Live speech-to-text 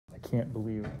can't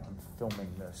believe I'm filming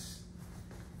this.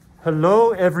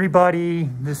 Hello, everybody.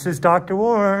 This is Dr.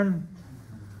 Warren.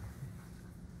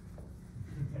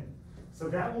 So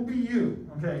that will be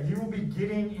you, okay? You will be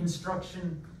getting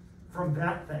instruction from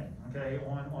that thing, okay,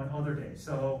 on other days.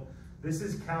 So this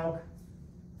is Calc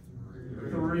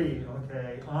 3,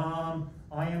 okay?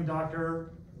 I am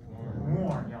Dr.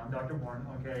 Warren. Yeah, I'm Dr. Warren,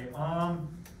 okay?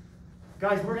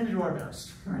 Guys, we're gonna do our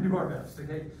best. We're gonna do our best,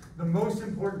 okay? The most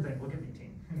important thing, look at me, team,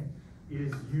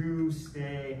 is you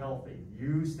stay healthy.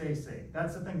 You stay safe.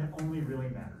 That's the thing that only really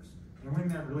matters. The only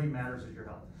thing that really matters is your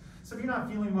health. So if you're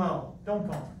not feeling well, don't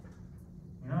call me.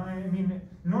 You know, I mean,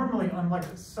 normally I'm like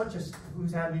such a,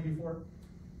 who's had me before?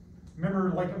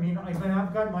 Remember, like, I mean,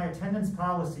 I've got my attendance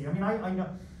policy. I mean, I know,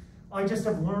 I just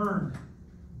have learned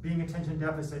being attention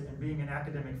deficit and being an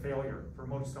academic failure for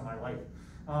most of my life.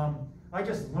 I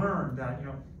just learned that, you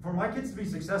know, for my kids to be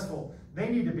successful, they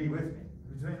need to be with me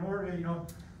in order to, you know,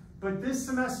 but this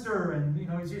semester, and, you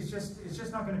know, it's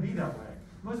just not going to be that way.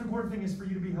 The most important thing is for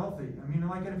you to be healthy. I mean,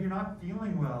 like, if you're not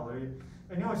feeling well, or you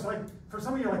know, it's like, for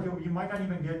some of you, like, you might not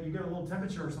even get, you get a little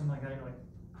temperature or something like that, you're like,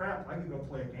 crap, I could go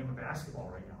play a game of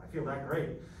basketball right now. I feel that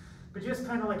great. But you just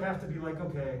kind of like have to be like,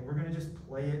 okay, we're going to just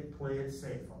play it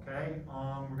safe, okay?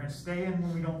 We're going to stay in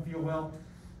when we don't feel well.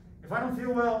 If I don't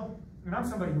feel well, and I'm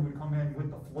somebody who would come in with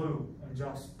the flu and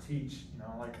just teach, you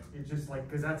know, like, it's just like,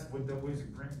 because that's what the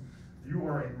wizard brings. You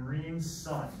are a Marine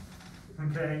son,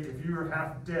 okay? If you are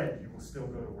half dead, you will still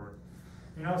go to work.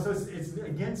 You know, so it's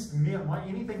against me,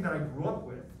 anything that I grew up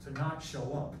with to not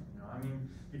show up. You know, I mean,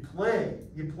 you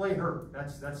play hurt.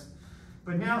 That's.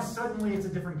 But now suddenly it's a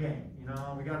different game. You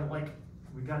know, we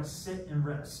gotta sit and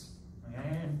rest,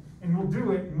 okay? And we'll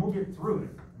do it, and we'll get through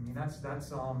it. I mean,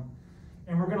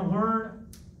 and we're gonna learn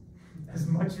as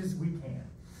much as we can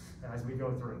as we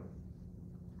go through.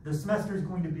 The semester is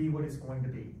going to be what it's going to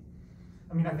be.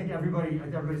 I mean, I think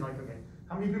everybody's like, okay,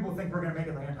 how many people think we're gonna make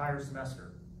it the entire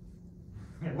semester?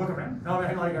 Yeah, look around. No,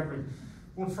 I like everybody.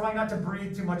 We'll try not to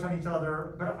breathe too much on each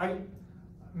other, but I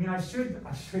mean, I should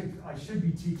be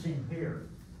teaching here.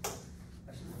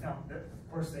 No,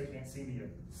 of course they can't see me.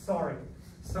 Sorry,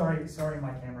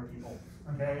 my camera people.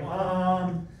 Okay.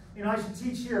 You know, I should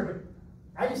teach here, but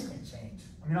I just can't change.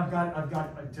 I mean, I'm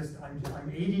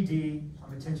ADD.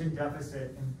 I'm attention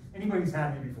deficit, and anybody who's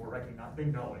had me before they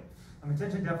know it. I'm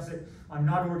attention deficit. I'm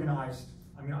not organized.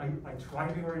 I mean, I try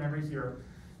to be organized every year.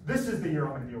 This is the year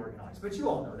I'm going to be organized, but you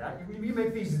all know that. You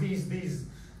make these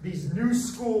new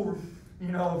school, you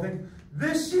know, things.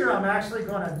 This year I'm actually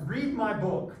going to read my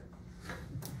book,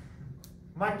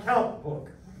 my calc book.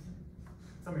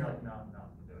 Some of you are like, no, not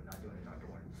doing it, not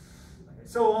doing it. Okay,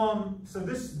 so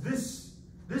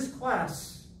this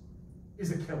class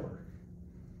is a killer.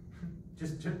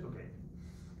 Just okay.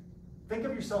 Think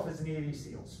of yourself as Navy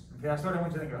SEALs. Okay, that's what I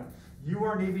want you to think about. You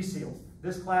are Navy SEALs.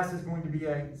 This class is going to be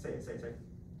a say it.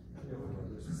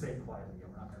 Say it quietly.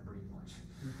 We're not going to breathe much.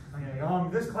 Okay.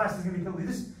 This class is going to be killed.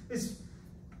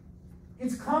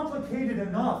 It's complicated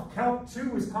enough. Calc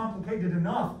 2 is complicated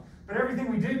enough. But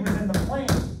everything we did was in the plane.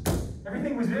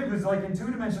 Everything we did was like in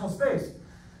two-dimensional space.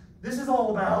 This is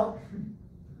all about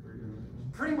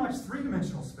pretty much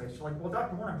three-dimensional space. You're like, well,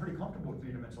 Dr. Warren, I'm pretty comfortable with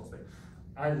three-dimensional space.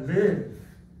 I live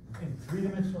in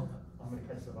three-dimensional. I'm going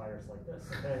to catch the virus like this.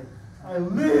 Okay. I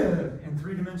live in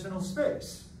three-dimensional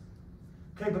space.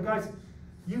 Okay, but guys,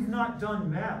 you've not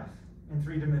done math in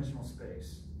three-dimensional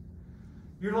space.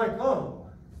 You're like, oh,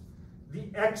 the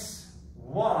x,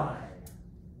 y,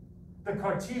 the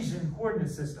Cartesian coordinate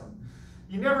system.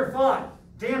 You never thought,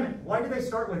 damn it, why did they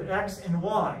start with x and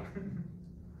y?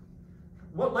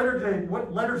 What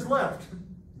letters left?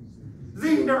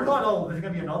 Z. You never thought, oh, there's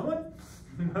going to be another one?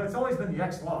 It's always been the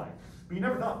x, y. But you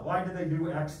never thought, why did they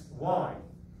do x, y?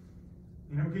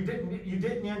 You know, you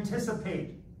didn't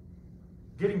anticipate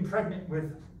getting pregnant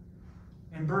with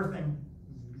and birthing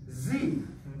Z. You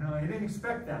know, you didn't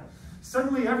expect that.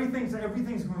 Suddenly, everything's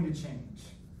going to change.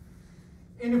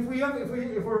 And if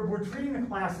we're treating the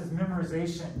class as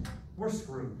memorization, we're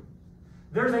screwed.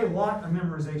 There's a lot of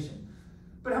memorization.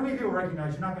 But how many people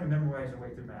recognize you're not going to memorize your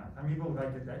way through math? How many people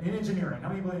get that? In engineering, how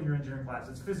many people in your engineering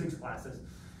classes, physics classes?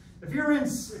 If you're in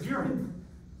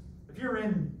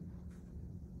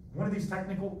one of these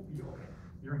technical, okay,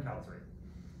 you're in Calc 3.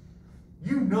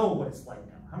 You know what it's like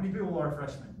now. How many people are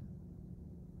freshmen?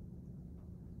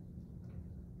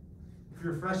 If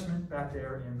you're a freshman back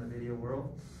there in the video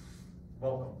world,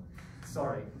 welcome.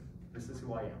 Sorry, this is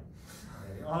who I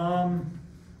am.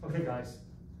 Okay, guys,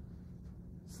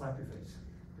 slap your face.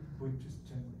 Just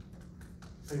gently.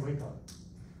 Say, wake up.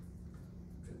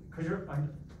 Because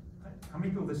how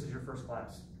many people, this is your first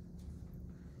class?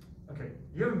 Okay,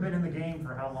 you haven't been in the game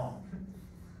for how long?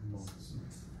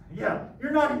 Yeah,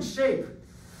 you're not in shape.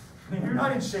 You're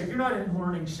not in shape. You're not in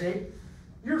learning shape.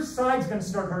 Your side's going to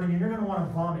start hurting and you're going to want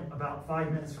to vomit about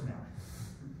 5 minutes from now.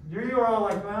 You're all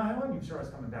like, well, I wasn't even sure I was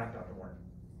coming back, Dr. Warren.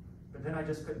 But then I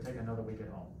just couldn't take another week at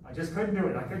home. I just couldn't do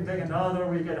it. I couldn't take another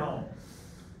week at home.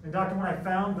 And Dr.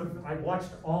 Warren, I watched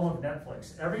all of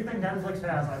Netflix. Everything Netflix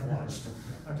has, I've watched.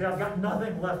 Okay, I've got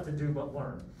nothing left to do but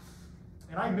learn.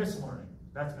 And I miss learning.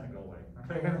 That's going to go away.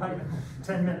 Okay, in like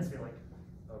 10 minutes, be like,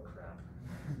 oh crap.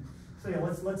 So yeah,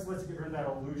 let's get rid of that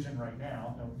illusion right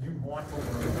now. No, you want to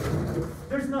learn.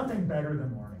 There's nothing better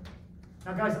than learning.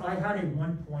 Now, guys, I had a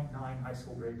 1.9 high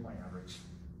school grade point average.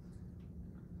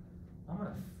 I'm going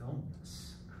to film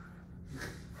this.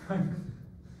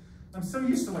 I'm so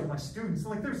used to like my students.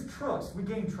 Like, there's trust. We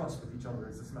gain trust with each other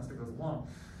as the semester goes along.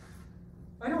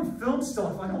 I don't film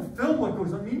stuff. I don't film what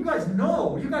goes on. I mean, you guys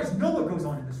know. You guys know what goes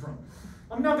on in this room.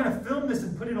 I'm not going to film this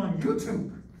and put it on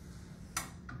YouTube.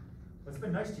 But it's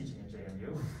been nice teaching at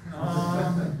JMU.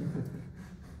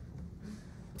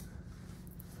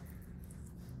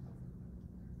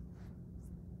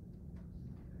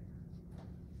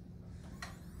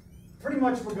 Pretty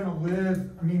much we're going to live,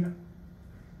 I mean,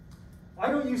 I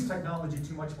don't use technology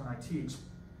too much when I teach,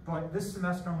 but this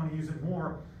semester I'm going to use it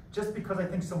more just because I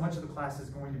think so much of the class is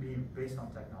going to be based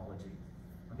on technology.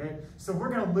 Okay, so we're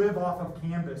going to live off of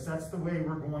Canvas. That's the way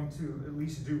we're going to at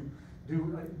least do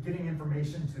getting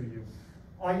information to you.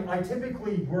 I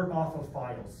typically work off of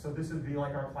files. So this would be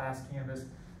like our class Canvas.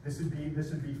 This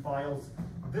would be files.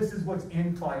 This is what's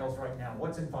in files right now.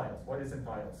 What's in files? What is in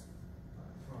files?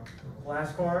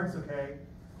 Flashcards, okay.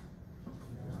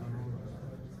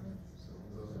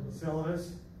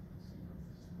 Syllabus.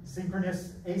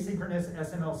 Synchronous, asynchronous,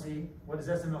 SMLC. What does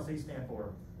SMLC stand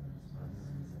for?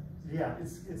 Yeah,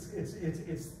 it's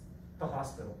the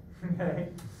hospital. Okay,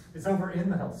 it's over in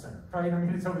the health center, right? I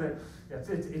mean, it's over there. Yeah,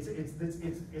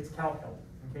 it's calc help.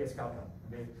 Okay, it's calc help.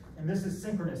 Okay, and this is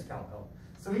synchronous calc help.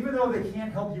 So even though they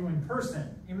can't help you in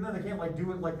person, even though they can't like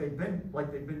do it like they've been,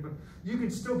 you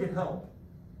can still get help,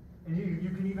 and you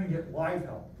can even get live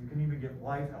help. You can even get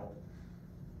live help.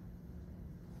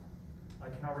 I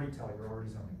can already tell you're already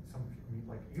zoning. Some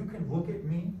like you can look at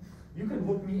me, you can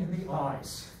look me in the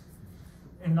eyes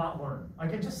and not learn. I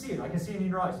can just see it. I can see it in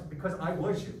your eyes because I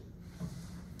was you.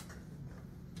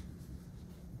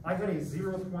 I had a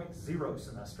 0.0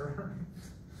 semester.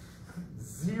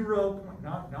 0.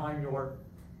 Now I'm your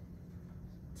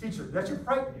teacher. That should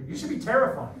frighten you. You should be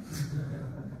terrified.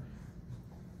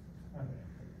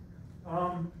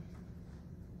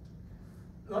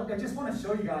 Look, I just want to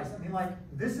show you guys. I mean, like,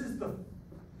 this is the.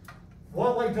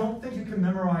 Well, I don't think you can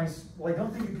memorize. Well, I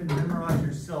don't think you can memorize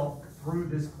yourself through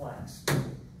this class. Oh,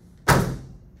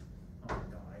 I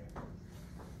died.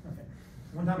 Okay.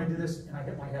 One time I did this and I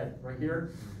hit my head right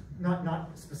here.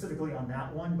 Not specifically on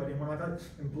that one, but in one I got,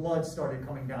 and blood started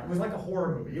coming down. It was like a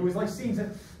horror movie. It was like seeing it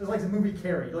was like the movie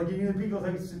Carrie. Like people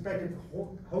like expected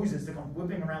hoses to come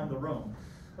whipping around the room.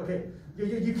 Okay,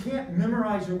 you can't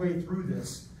memorize your way through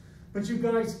this, but you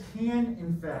guys can,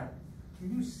 in fact.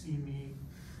 Can you see me?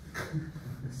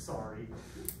 Sorry.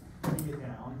 Let me get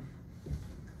down.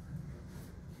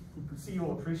 See,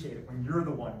 you'll appreciate it when you're the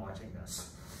one watching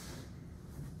this.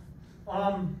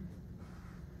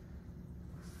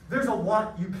 There's a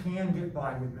lot you can get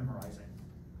by with memorizing.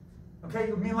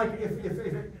 Okay, I mean, like if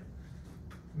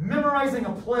memorizing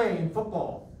a play in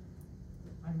football.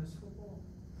 I miss football.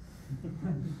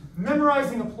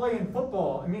 Memorizing a play in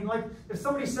football. I mean, like if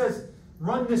somebody says,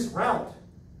 run this route,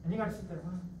 and you got to sit there,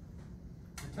 run.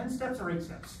 10 steps or 8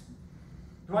 steps?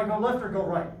 Do I go left or go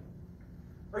right?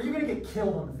 Are you going to get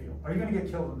killed on the field? Are you going to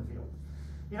get killed on the field?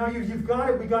 You know, you've got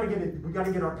it. We got to get it. We got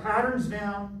to get our patterns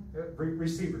down.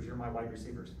 Receivers, you're my wide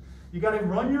receivers. You got to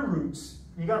run your routes.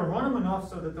 You got to run them enough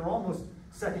so that they're almost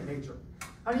second nature.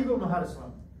 How many people know how to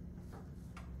swim?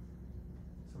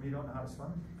 Some of you don't know how to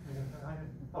swim?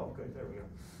 Oh, good. There we go.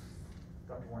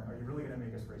 Dr. Warren, are you really going to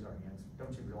make us raise our hands?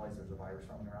 Don't you realize there's a virus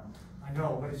roaming around? I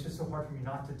know, but it's just so hard for me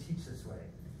not to teach this way.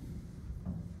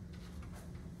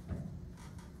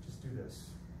 Just do this.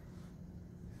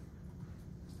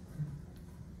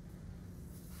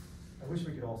 I wish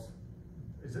we could all.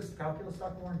 Is this calculus,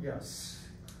 Dr. Warren? Yes.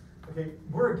 Okay,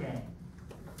 we're a gang.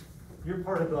 You're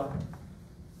part of the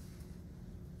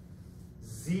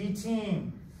Z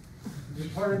team. You're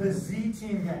part of the Z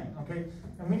team gang, okay?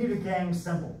 And we need a gang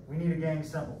symbol. We need a gang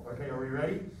symbol, okay? Are we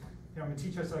ready? Okay, I'm going to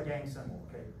teach us a gang symbol,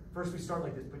 okay? First we start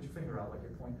like this. Put your finger out like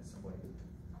you're pointing at somebody.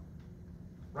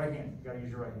 Right hand. You got to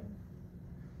use your right hand.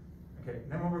 Okay,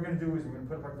 and then what we're going to do is we're going to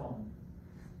put up our thumb.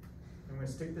 I'm going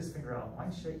to stick this finger out.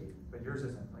 Mine's shaky, but yours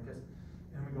isn't. Like this.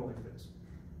 and we go like this.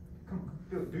 Come on,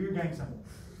 do your gang symbol.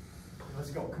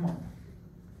 Let's go, come on.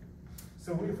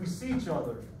 So if we see each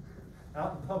other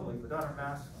out in public without our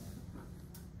masks on,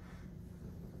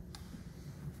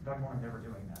 Dr. Warren, never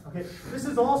doing that. Okay, this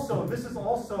is also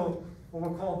what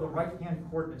we'll call the right-hand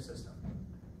coordinate system.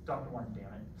 Dr. Warren, damn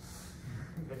it.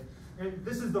 Okay.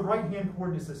 This is the right-hand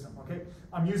coordinate system. Okay,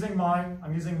 I'm using my.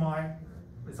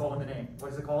 It's all in the name.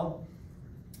 What is it called?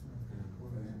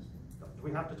 Do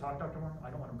we have to talk, Dr. Warren? I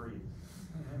don't want to breathe.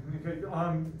 Okay,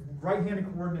 right-handed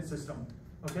coordinate system.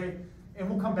 Okay, and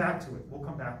we'll come back to it. We'll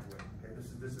come back to it. Okay,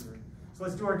 this is it. So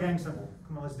let's do our gang symbol.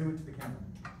 Come on, let's do it to the camera.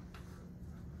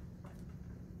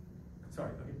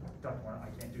 Sorry, okay, Dr. Warren, I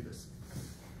can't do this.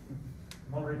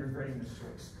 I'm already regretting this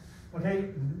choice. Okay,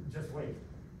 just wait.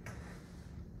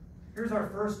 Here's our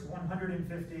first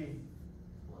 150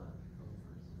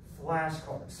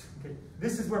 flashcards. Okay,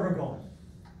 this is where we're going.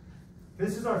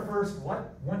 This is our first,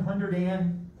 what? 100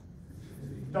 and?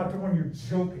 Dr. Warren, you're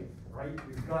joking, right?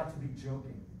 You've got to be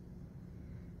joking.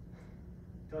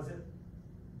 Does it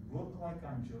look like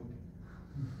I'm joking?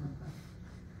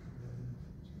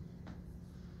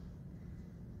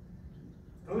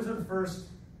 Those are the first,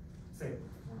 say it,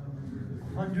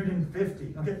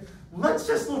 150. Okay, let's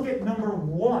just look at number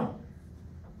 1.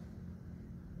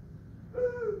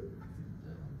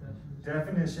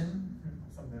 Definition.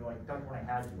 Something like, Dr. When I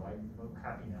had you, I'm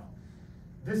happy now.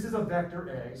 This is a vector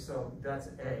A, so that's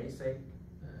A. Say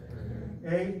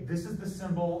A. This is the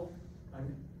symbol,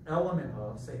 an element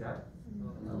of, say that.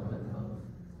 Element of.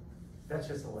 That's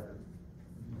just a letter.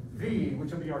 V,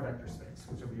 which will be our vector space,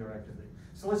 which will be our activity.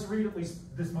 So let's read at least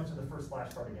this much of the first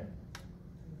flashcard again.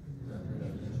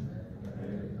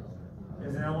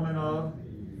 Is an element of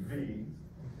V.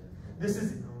 This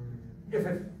is if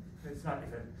it, it's not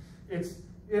if it, it's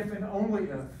if and only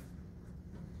if.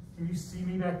 Can you see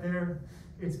me back there?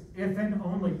 It's if and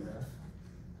only if.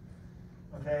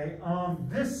 Okay,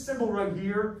 this symbol right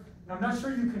here, now I'm not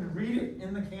sure you can read it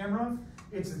in the camera.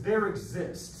 It's there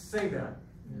exists. Say that.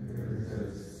 There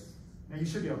exists. Now you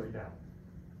should be able to read that.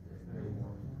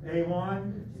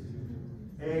 A1,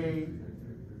 A,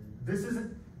 this is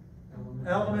an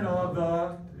element of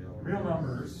the real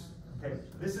numbers. Okay,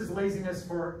 this is laziness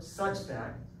for such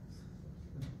that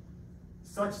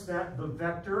the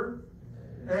vector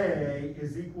A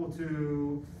is equal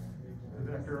to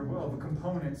the vector of the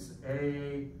components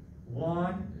A1,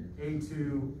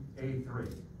 A2,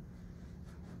 A3.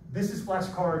 This is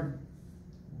flashcard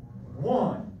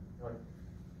 1.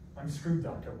 I'm screwed,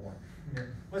 Dr. Warren.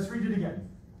 Here. Let's read it again.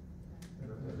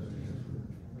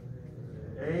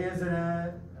 A is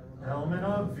an element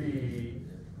of V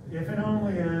if and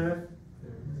only if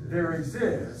there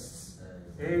exists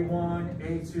A1,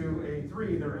 A2,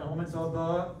 A3. They're elements of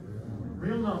the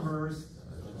real numbers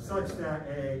such that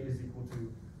A is equal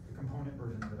to the component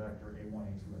version of the vector A1,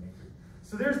 A2, and A3.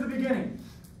 So there's the beginning.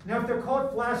 Now if they're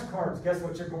called flashcards, guess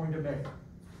what you're going to make?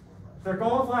 If they're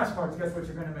called flashcards, guess what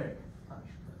you're going to make?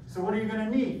 So what are you going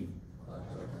to need?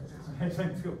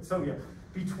 So yeah,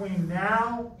 between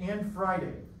now and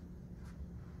Friday,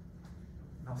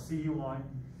 I'll see you on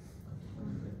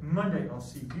Monday. I'll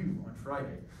see you on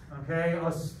Friday. Okay,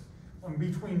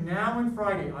 between now and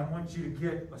Friday, I want you to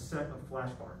get a set of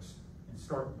flashcards and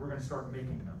start. We're going to start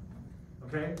making them.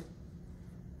 Okay?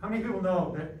 How many people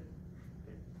know that?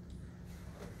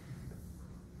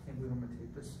 Can't believe I'm going to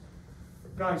take this,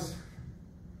 guys.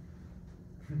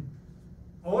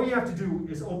 All you have to do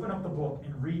is open up the book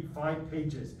and read 5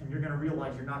 pages, and you're going to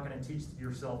realize you're not going to teach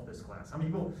yourself this class. How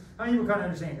many people kind of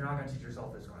understand you're not going to teach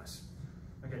yourself this class?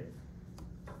 Okay.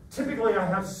 Typically, I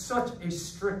have such a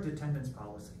strict attendance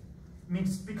policy. I mean,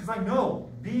 because I know,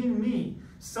 being me,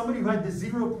 somebody who had the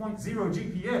 0.0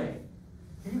 GPA,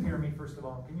 can you hear me, first of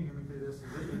all? Can you hear me through this?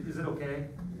 Is it okay?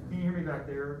 Can you hear me back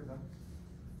there?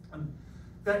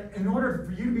 That in order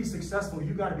for you to be successful,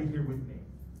 you've got to be here with me.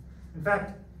 In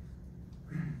fact,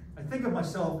 I think of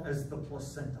myself as the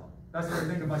placenta. That's what I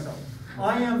think of myself.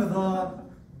 I am the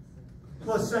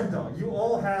placenta. You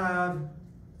all have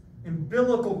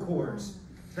umbilical cords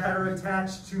that are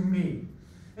attached to me.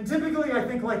 And typically I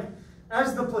think like,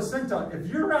 as the placenta, if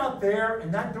you're out there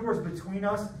and that door is between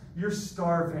us, you're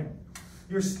starving.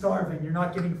 You're starving. You're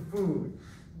not getting food.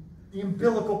 The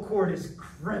umbilical cord is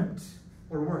crimped,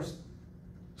 or worse.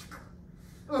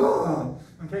 Ugh.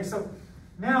 Okay, so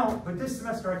now, but this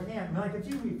semester I can't. Like, if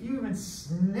you even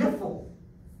sniffle,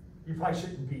 you probably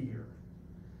shouldn't be here.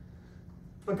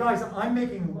 But guys, I'm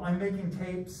making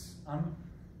tapes. I'm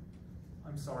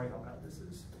sorry how bad this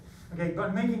is. Okay, but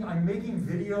I'm making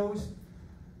videos.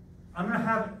 I'm going to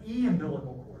have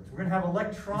umbilical cords. We're going to have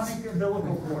electronic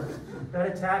umbilical cords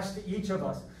that attach to each of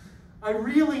us. I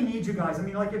really need you guys. I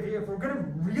mean, like, if we're going to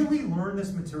really learn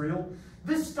this material,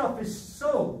 this stuff is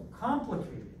so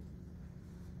complicated.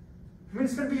 I mean,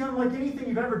 it's going to be unlike anything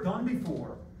you've ever done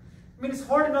before. I mean, it's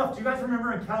hard enough. Do you guys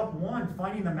remember in Calc 1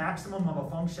 finding the maximum of a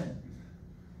function?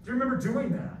 Do you remember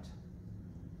doing that?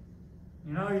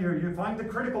 You know, you find the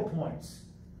critical points.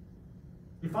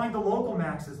 You find the local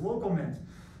maxes, local mins.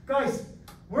 Guys,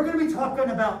 we're going to be talking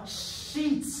about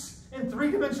sheets in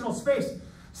three-dimensional space.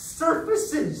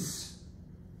 Surfaces.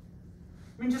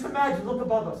 I mean, just imagine, look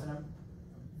above us.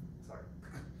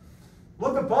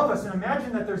 Look above us and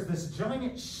imagine that there's this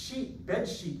giant sheet, bed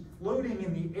sheet, floating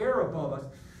in the air above us.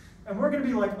 And we're going to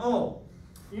be like, oh,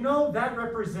 you know, that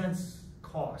represents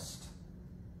cost.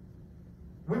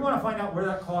 We want to find out where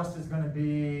that cost is going to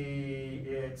be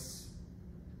its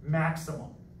maximum.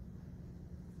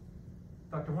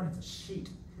 Dr. One, it's a sheet.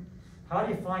 How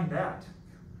do you find that?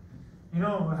 You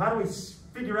know, how do we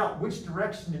figure out which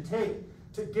direction to take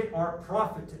to get our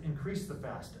profit to increase the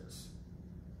fastest?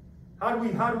 How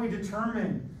do we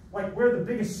determine like where the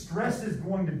biggest stress is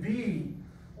going to be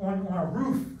on a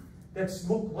roof that's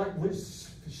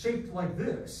shaped like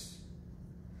this?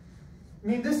 I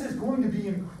mean, this is going to be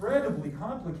incredibly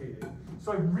complicated.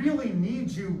 So I really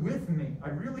need you with me. I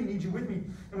really need you with me.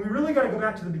 And we really got to go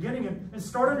back to the beginning and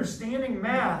start understanding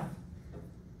math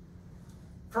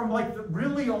from like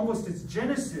really almost its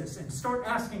genesis and start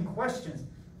asking questions.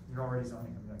 You're already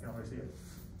zoning. I can already see it.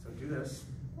 So do this.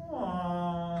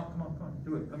 Aww, come on,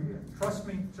 do it. Trust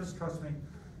me, just trust me.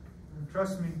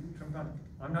 Trust me.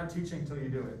 I'm not teaching until you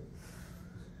do it.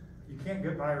 You can't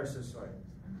get viruses right.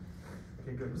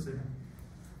 Okay, good. Sit down.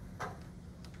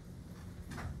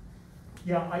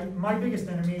 Yeah, my biggest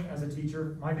enemy as a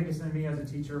teacher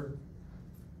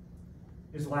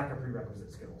is lack of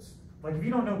prerequisite skills. Like if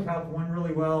you don't know Calc 1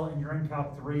 really well and you're in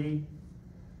Calc 3,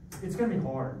 it's going to be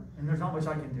hard, and there's not much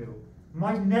I can do.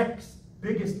 My next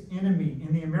biggest enemy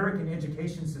in the American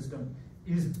education system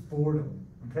is boredom,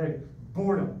 okay?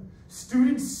 Boredom.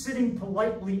 Students sitting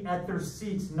politely at their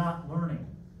seats not learning.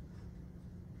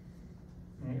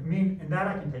 I mean, and that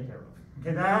I can take care of.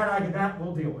 Okay, that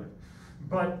we'll deal with.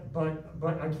 But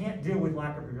I can't deal with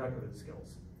lack of prerequisite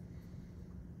skills.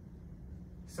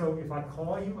 So if I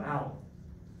call you out,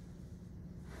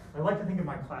 I like to think of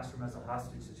my classroom as a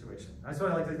hostage situation. That's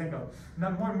what I like to think of.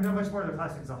 Not much more than a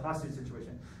classroom, it's a hostage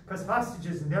situation. Because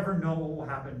hostages never know what will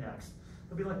happen next.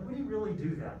 They'll be like, would he really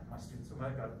do that? My students, oh my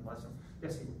God, bless him.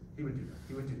 Yes, he would do that.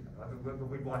 He would do that.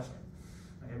 We've watched him.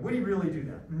 Okay, would he really do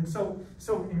that? And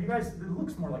and you guys, it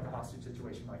looks more like a hostage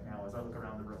situation right now as I look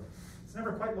around the room. It's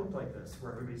never quite looked like this,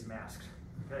 where everybody's masked.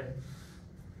 Okay?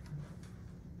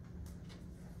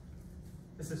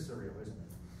 This is surreal, isn't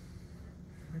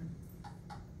it?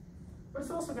 But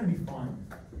it's also going to be fun.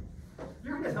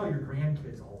 You're going to tell your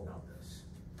grandkids all about this.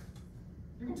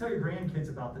 You can tell your grandkids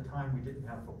about the time we didn't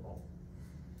have football.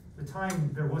 The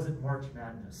time there wasn't March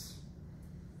Madness.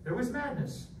 There was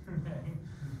madness, okay?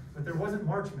 But there wasn't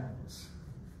March Madness.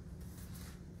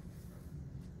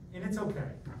 And it's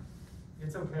okay.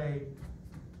 It's okay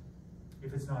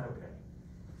if it's not okay.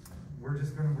 We're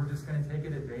just gonna take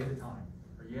it a day at a time.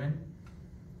 Are you in?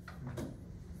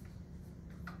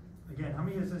 Again, how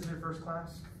many is this your first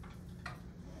class?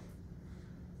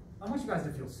 I want you guys to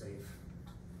feel safe.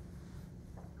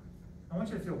 I want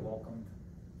you to feel welcomed.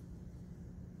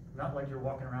 Not like you're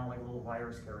walking around like little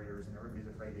virus carriers and everybody's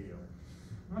afraid of you.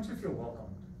 I want you to feel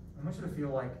welcomed. I want you to feel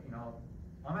like, you know,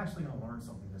 I'm actually going to learn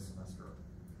something this semester.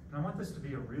 And I want this to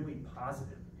be a really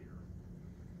positive year.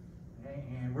 Okay?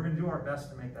 And we're going to do our best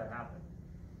to make that happen.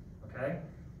 Okay?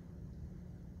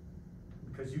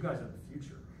 Because you guys are the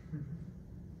future.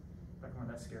 Back when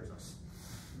that scares us.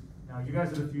 Now, you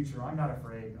guys are the future. I'm not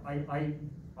afraid. I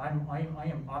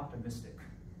am optimistic.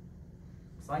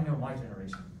 Because I know my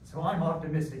generation. So I'm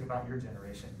optimistic about your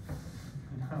generation.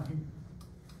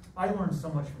 I learned so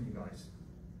much from you guys.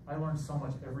 I learn so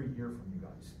much every year from you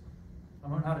guys. I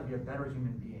learn how to be a better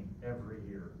human being every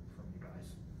year from you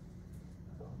guys.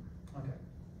 Okay.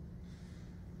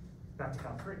 Back to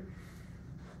Calc 3.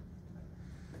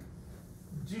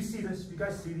 Do you see this? Do you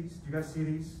guys see these? Do you guys see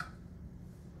these?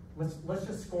 Let's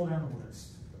just scroll down the list.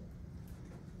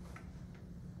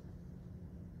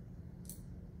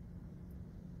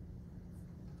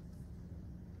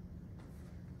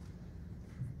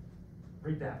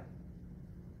 Read that.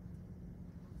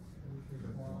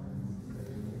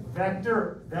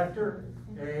 Vector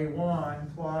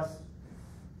A1 plus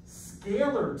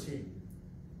scalar t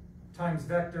times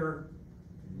vector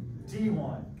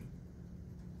D1.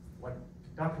 Like,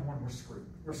 Dr. One, we're screwed.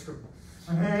 We're screwed.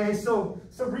 Okay, so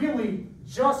really,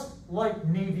 just like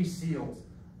Navy SEALs,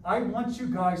 I want you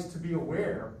guys to be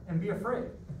aware and be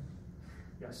afraid.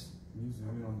 Yes? Can you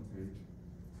zoom in on the page?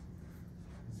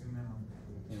 Zoom in on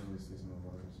the I can't really see some of the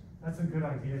letters. That's a good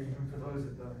idea, even for those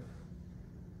at the...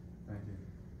 Thank you.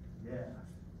 Yeah.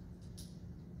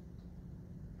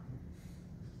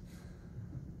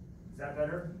 Is that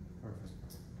better?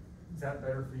 Perfect. Is that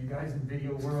better for you guys in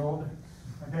video world?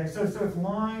 Okay, so it's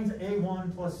lines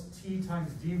A1 plus T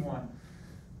times D1.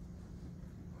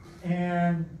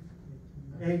 And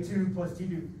A2 plus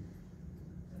T2.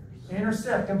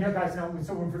 Intersect. Okay, guys, now,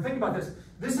 so when we're thinking about this,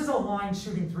 this is a line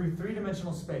shooting through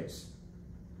three-dimensional space.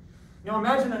 Now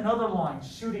imagine another line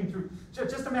shooting through,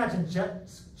 just imagine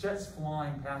jets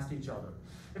flying past each other.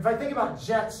 If I think about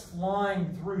jets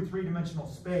flying through three-dimensional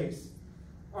space,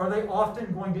 are they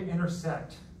often going to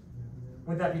intersect?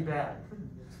 Would that be bad?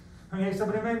 Okay, so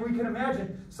but maybe we can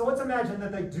imagine, so let's imagine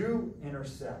that they do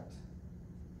intersect.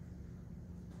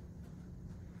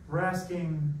 We're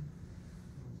asking,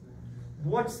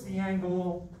 what's the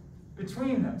angle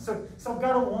between them? So I've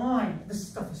got a line, this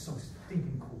stuff is so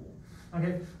stinking cool.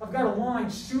 Okay, I've got a line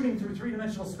shooting through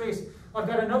three-dimensional space. I've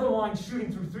got another line shooting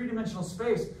through three-dimensional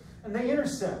space, and they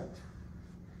intersect.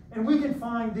 And we can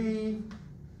find the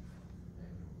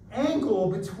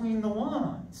angle between the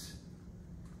lines.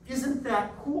 Isn't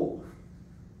that cool?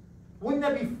 Wouldn't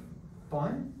that be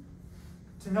fun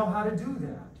to know how to do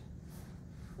that?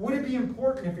 Would it be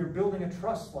important if you're building a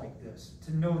truss like this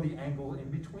to know the angle in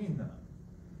between them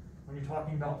when you're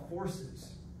talking about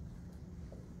forces?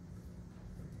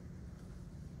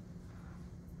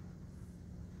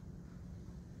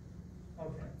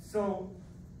 Okay, so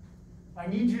I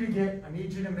need you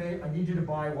to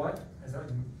buy what?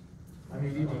 I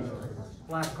need you to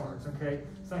flashcards, okay?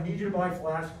 So I need you to buy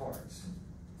flashcards.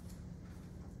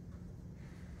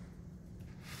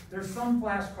 There's some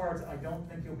flashcards I don't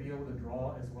think you'll be able to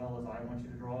draw as well as I want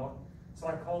you to draw. So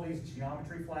I call these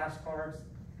geometry flashcards.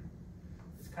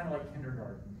 It's kind of like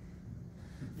kindergarten.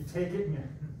 You take it and you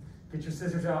get your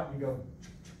scissors out and you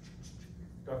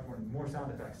go, more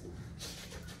sound effects.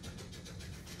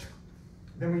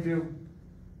 Then we do,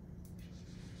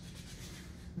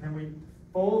 and then we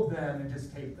fold them and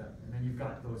just tape them. And then you've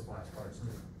got those flashcards.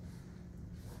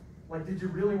 Like, did you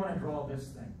really want to draw this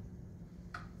thing?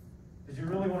 Did you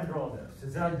really want to draw this?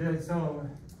 Is that good? So,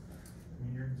 I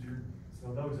mean,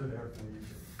 so those are there for you.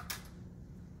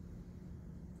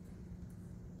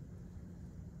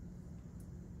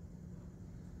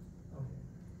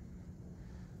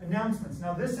 Okay. Announcements.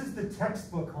 Now, this is the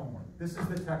textbook homework. This is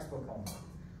the textbook homework.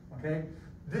 Okay?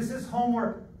 This is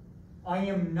homework I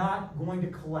am not going to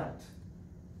collect.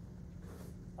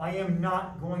 I am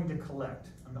not going to collect.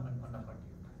 I'm not talking to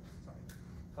you. Sorry.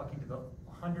 I'm talking to the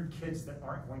 100 kids that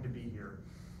aren't going to be here.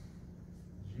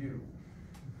 You.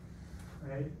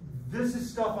 Okay? This is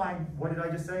stuff what did I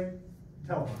just say?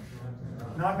 Tell me.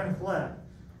 Not going to collect.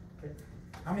 Okay.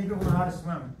 How many people know how to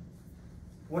swim?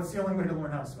 What's the only way to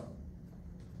learn how to swim?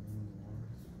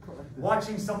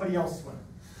 Watching somebody else swim.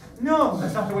 No,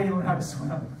 that's not the way you learn how to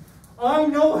swim. I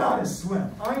know how to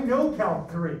swim. I know Calc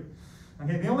 3.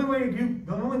 Okay, the only way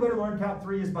to learn Calc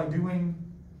 3 is by doing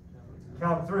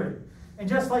Calc 3. And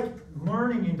just like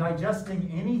learning and digesting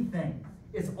anything,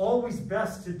 it's always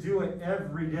best to do it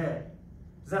every day.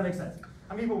 Does that make sense?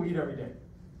 How many people eat every day?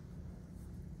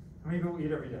 How many people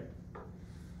eat every day?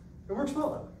 It works well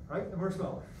though, right? It works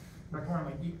well. I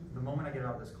want to eat the moment I get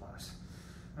out of this class.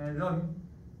 And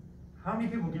how many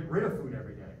people get rid of food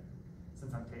every day?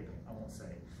 Since I'm taping, I won't say.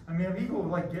 I mean, people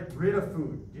like get rid of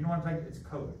food. Do you know what I'm talking about? It's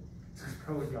code. It's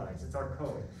code, guys. It's our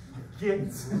code.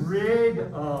 Get rid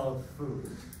of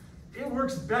food. It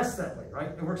works best that way, right?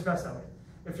 It works best that way.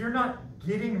 If you're not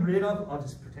getting rid of, I'll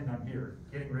just pretend I'm here,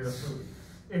 getting rid of food.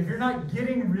 If you're not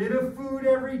getting rid of food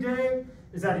every day,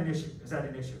 is that an issue? Is that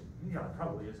an issue? Yeah, it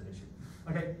probably is an issue.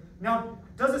 Okay, now,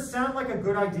 does it sound like a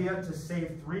good idea to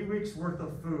save 3 weeks worth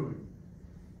of food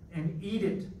and eat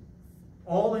it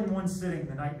all in one sitting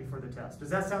the night before the test? Does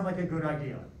that sound like a good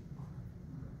idea?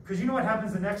 Because you know what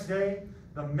happens the next day?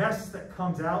 The mess that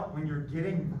comes out when you're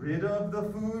getting rid of the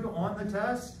food on the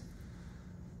test,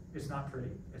 it's not pretty.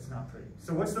 It's not pretty.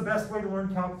 So what's the best way to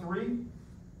learn Calc 3?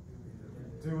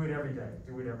 Do it every day.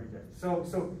 Do it every day. So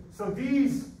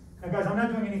these, now guys, I'm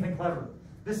not doing anything clever.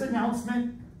 This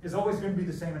announcement is always going to be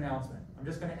the same announcement. I'm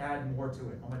just going to add more to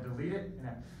it. I'm going to delete it.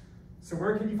 So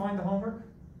where can you find the homework?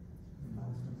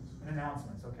 In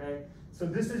announcements, okay? So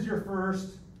this is your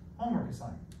first homework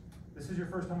assignment. This is your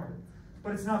first homework.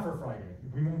 But it's not for Friday.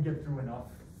 We won't get through enough.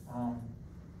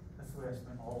 That's the way I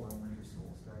spent all of elementary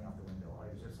school, staring out the window.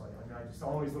 I just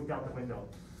always looked out the window.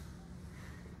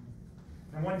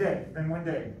 And one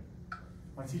day,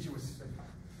 my teacher was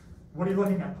what are you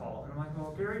looking at, Paul? And I'm like,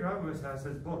 well, Gary Douglas has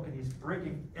his book, and he's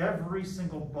breaking every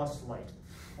single bus light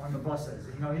on the buses.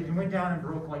 You know, he went down and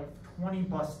broke like 20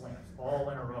 bus lamps all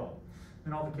in a row.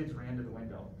 And all the kids ran to the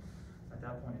window at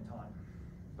that point in time.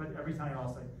 But every time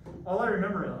I'll say, all I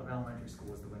remember of elementary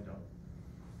school was the window.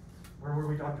 Where were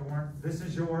we, Dr. Warren? This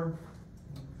is your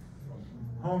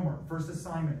homework, first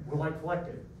assignment. Will I collect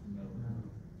it? No.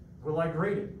 Will I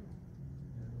grade it?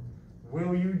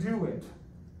 Will you do it?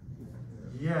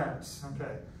 Yes.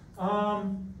 Okay.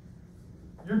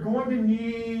 You're going to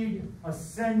need a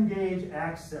Cengage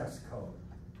access code.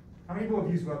 How many people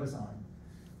have used WebAssign?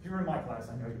 If you were in my class,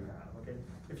 I know you have. Okay.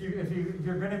 If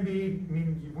you're going to be, I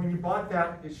mean, when you bought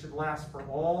that, it should last for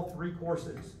all 3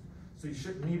 courses, so you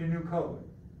shouldn't need a new code.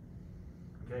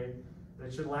 Okay.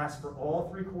 That should last for all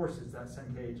 3 courses. That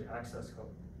Cengage access code.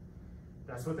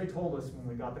 That's what they told us when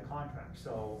we got the contract.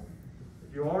 So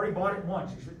if you already bought it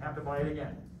once, you shouldn't have to buy it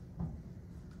again.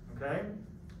 Okay?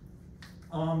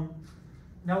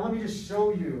 Now let me just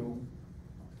show you.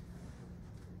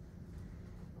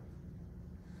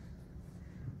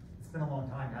 It's been a long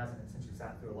time, hasn't it, since you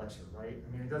sat through a lecture, right?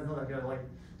 I mean, it doesn't look like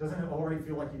doesn't it already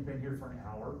feel like you've been here for an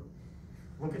hour?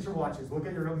 Look at your watches. Look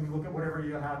at your look at whatever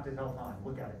you have to tell time.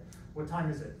 Look at it. What time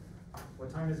is it?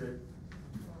 What time is it?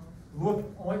 Look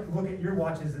at your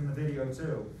watches in the video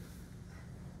too.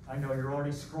 I know you're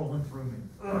already scrolling through me.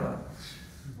 Ugh.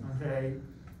 Okay.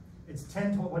 It's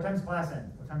 10, 12. What time's class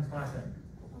end? What time is class end?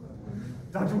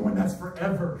 Dr. Warren, that's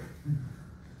forever.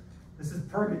 This is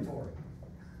purgatory.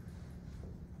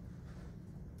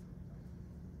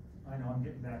 I know, I'm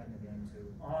getting back in the game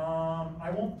too.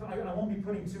 I won't be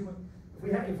putting too much.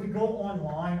 If we go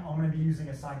online, I'm going to be using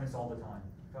assignments all the time.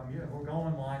 If we're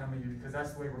going online, I'm going to use, because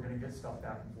that's the way we're going to get stuff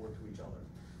back and forth to each other.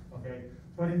 Okay.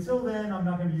 But until then, I'm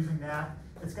not going to be using that.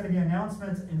 It's going to be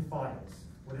announcements and files.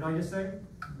 What did I just say?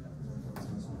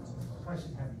 I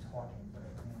shouldn't have you talking, but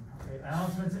okay,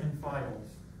 announcements and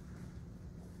files.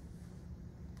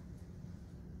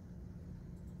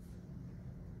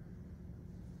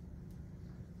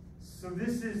 So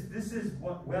this is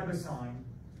what WebAssign.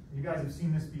 You guys have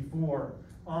seen this before.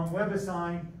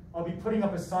 WebAssign, I'll be putting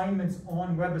up assignments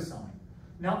on WebAssign.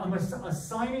 Now I'm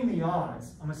assigning the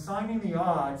odds. I'm assigning the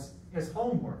odds as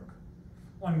homework.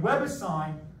 On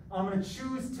WebAssign, I'm going to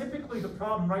choose typically the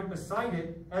problem right beside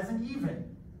it as an even.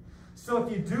 So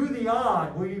if you do the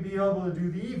odd, will you be able to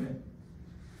do the even?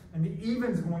 And the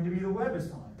even is going to be the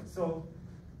WebAssign. So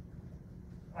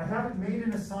I haven't made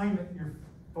an assignment. You're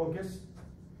focused.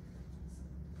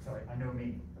 Sorry, I know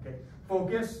me. Okay,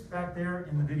 focus back there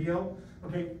in the video.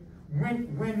 Okay,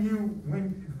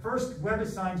 when first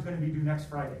WebAssign is going to be due next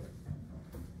Friday.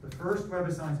 The first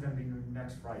WebAssign is going to be due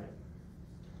next Friday.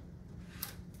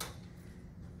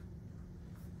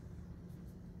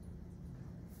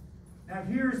 Now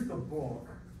here's the book.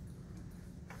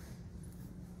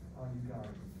 Oh, you got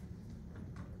it.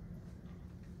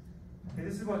 Okay,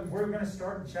 this is what we're going to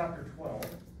start in chapter 12.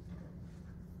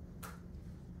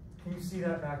 Can you see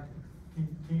that back?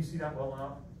 Can you see that well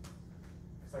enough?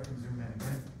 Because I can zoom in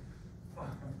again.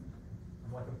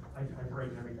 I'm like I break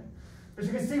everything. But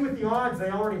you can see with the odds, they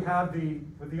already have the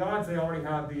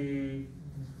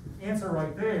answer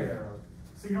right there.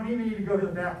 So you don't even need to go to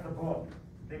the back of the book.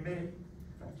 They made it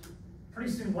pretty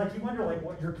soon. Like you wonder, like,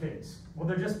 what your kids? Will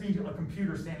there just be a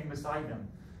computer standing beside them?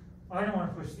 I don't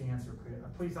want to push the answer.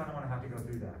 Please, I don't want to have to go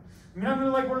through that. I mean, I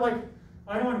don't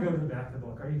want to go to the back of the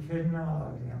book. Are you kidding?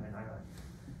 Oh, damn it.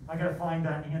 I got to find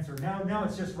that answer. Now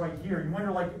it's just right here. You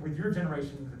wonder, like, with your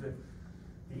generation,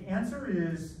 the answer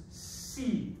is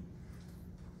C.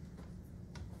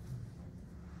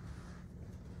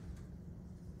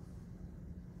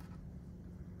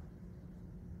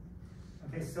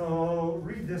 Okay, so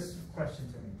read this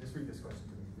question to me. Just read this question to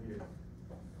me. Read it.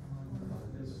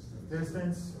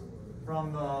 Distance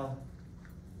from the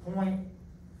point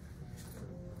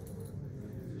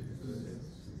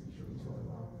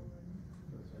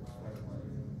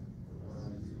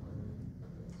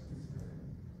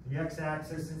the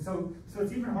x-axis, and so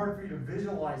it's even hard for you to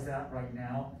visualize that right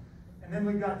now. And then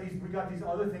we got these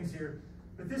other things here,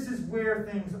 but this is where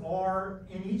things are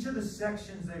in each of the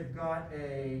sections. They've got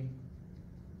a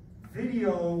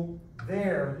video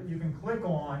there that you can click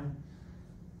on.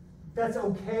 That's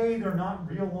okay, they're not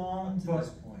real long. To this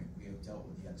point, we have dealt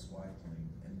with the XY plane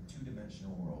in a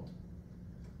two-dimensional world.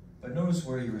 But notice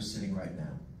where you are sitting right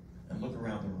now, and look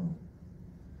around the room.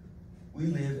 We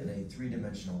live in a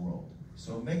three-dimensional world,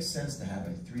 so it makes sense to have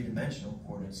a three-dimensional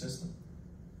coordinate system.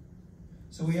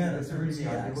 So we add a third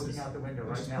z-axis, which is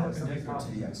perpendicular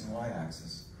to the x and y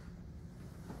axis.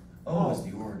 O is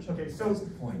the origin. Okay, so that's the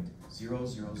point, 0,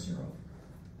 0, 0.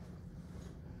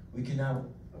 We can now.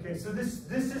 Okay, so this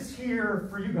is here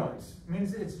for you guys. I mean,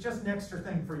 it's just an extra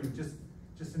thing for you, just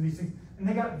in these things. And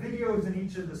they got videos in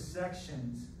each of the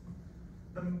sections.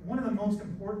 One of the most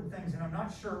important things, and I'm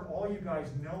not sure all you guys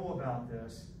know about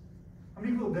this. How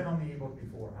many people have been on the ebook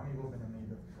before? How many people have been on the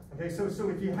ebook? Okay, so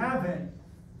if you haven't,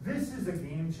 this is a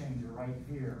game changer right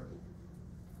here.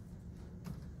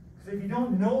 Because if you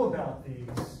don't know about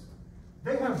these,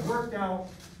 they have worked out,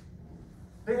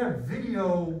 they have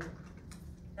video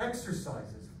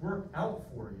exercises worked out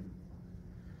for you.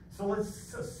 So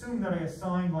let's assume that I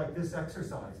assigned like this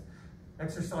exercise,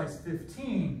 exercise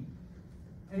 15,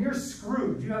 and you're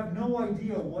screwed. You have no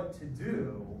idea what to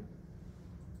do.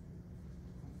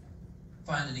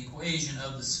 Find an equation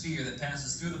of the sphere that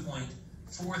passes through the point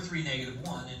 4, 3,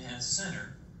 -1 and has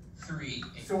center 3,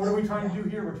 8. So what are we trying to do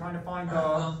here? We're trying to find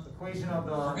the equation of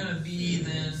the we're going to be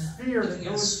then sphere that looking at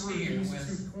a goes through sphere these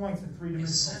with 2 points in a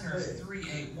three-dimensional center space. of 3,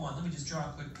 8, 1. Let me just draw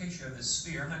a quick picture of this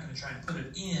sphere. I'm not going to try and put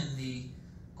it in the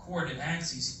coordinate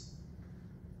axes.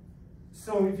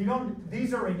 So if you don't,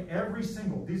 these are in every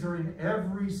single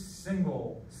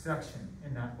section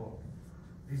in that book.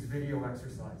 These video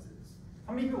exercises.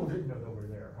 How many people didn't know they were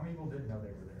there? How many people didn't know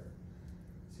they were there?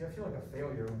 See, I feel like a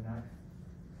failure when that.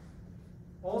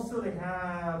 Also, they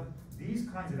have these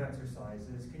kinds of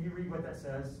exercises. Can you read what that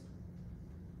says?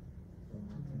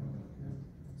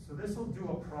 So this will do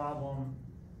a problem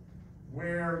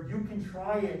where you can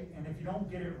try it, and if you don't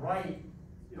get it right,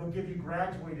 it'll give you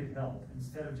graduated help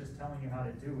instead of just telling you how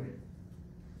to do it.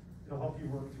 It'll help you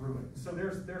work through it. So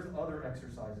there's other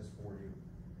exercises for you.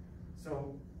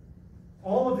 So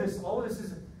all of this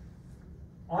is,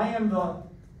 I am the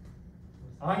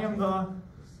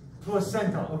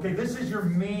placenta. Okay, this is your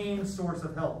main source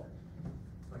of help.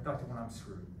 Like Dr. When I'm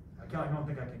screwed. I don't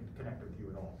think I can connect with you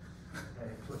at all.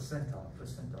 Okay, placenta.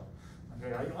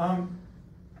 Okay,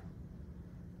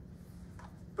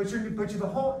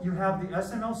 you have the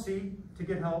SMLC to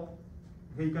get help.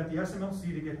 Okay, you got the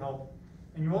SMLC to get help,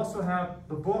 and you also have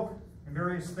the book and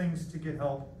various things to get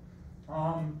help.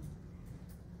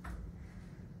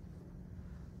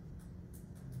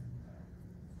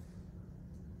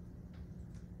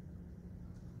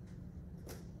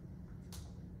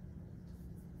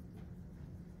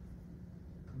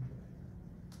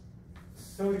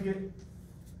 So to get,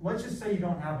 let's just say you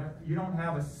don't have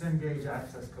a Cengage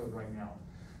access code right now.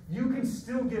 You can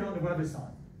still get on the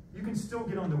WebAssign. You can still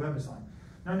get on the WebAssign.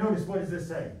 Now notice, what does this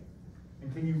say?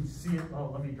 And can you see it?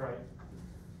 Oh, let me try it.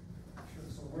 I'm sure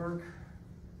this will work.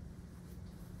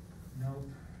 Nope.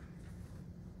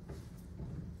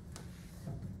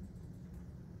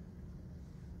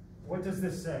 What does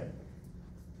this say?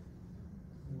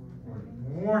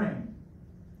 Warning.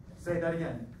 Say that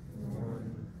again.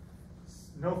 Warning.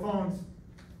 No phones.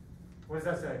 What does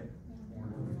that say?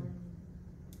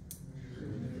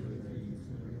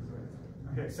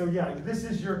 Okay, so yeah, this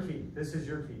is your key. This is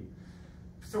your key.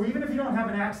 So even if you don't have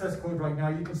an access code right now,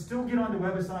 you can still get onto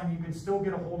WebAssign. You can still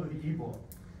get a hold of the ebook.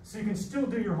 So you can still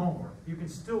do your homework. You can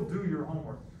still do your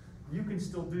homework. You can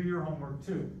still do your homework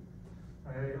too.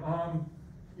 Okay,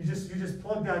 you just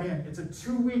plug that in. It's a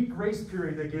 2-week grace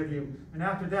period they give you, and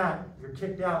after that, you're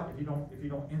kicked out if you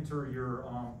don't enter your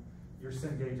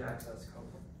Cengage access code.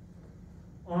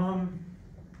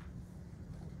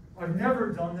 I've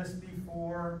never done this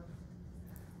before,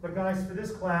 but guys, for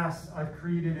this class, I've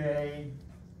created a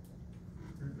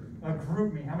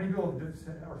GroupMe. How many people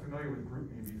are familiar with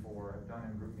GroupMe before? I've done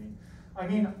a GroupMe. I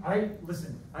mean, I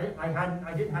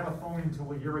didn't have a phone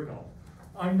until a year ago.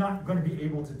 I'm not going to be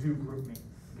able to do GroupMe,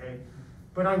 okay?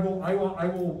 But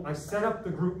I set up the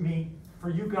GroupMe for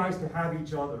you guys to have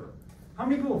each other. How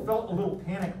many people felt a little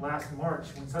panic last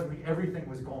March when suddenly everything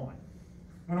was gone?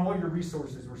 When all your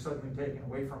resources were suddenly taken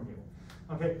away from you?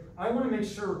 Okay, I want to make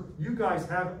sure you guys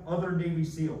have other Navy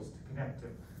SEALs to connect to.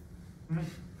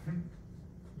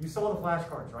 You saw the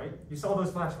flashcards, right? You saw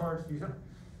those flashcards? You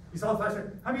saw the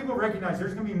flashcards? How many people recognize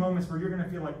there's going to be moments where you're going to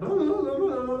feel like, blah, blah, blah,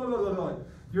 blah, blah, blah, blah.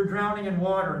 You're drowning in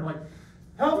water and like,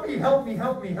 help me, help me,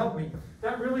 help me, help me.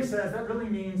 That really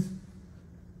means,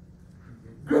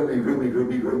 group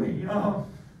me, you know.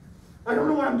 I don't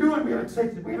know what I'm doing. We have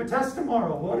a test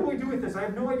tomorrow. What do we do with this? I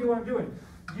have no idea what I'm doing.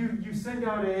 You send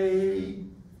out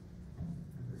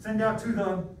to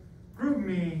the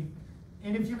GroupMe,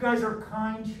 and if you guys are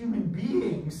kind human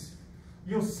beings,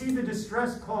 you'll see the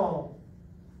distress call,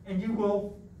 and you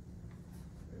will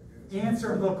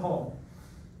answer the call.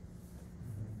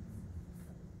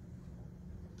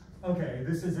 Okay,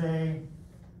 this is a.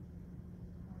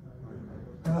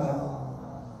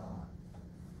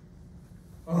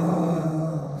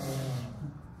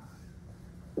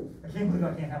 I can't believe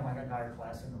I can't have my entire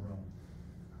class in the room.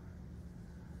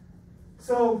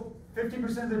 So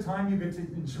 50% of the time you get to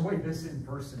enjoy this in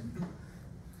person.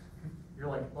 You're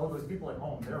like, oh, those people at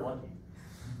home, they're lucky.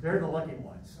 They're the lucky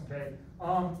ones, okay?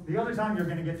 The other time you're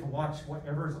gonna get to watch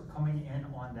whatever's coming in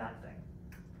on that thing,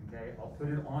 okay? I'll put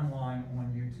it online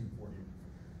on YouTube for you.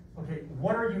 Okay,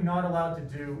 what are you not allowed to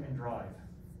do and drive?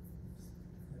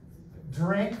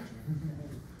 Drink,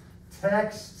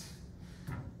 text,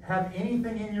 have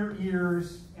anything in your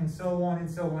ears, and so on and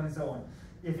so on and so on.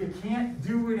 If you can't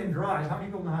do it and drive, how many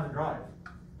people know how to drive?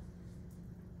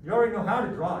 You already know how to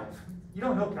drive. You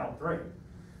don't know Calc 3.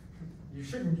 You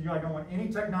shouldn't. I don't want any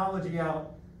technology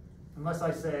out unless I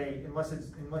say, unless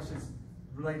it's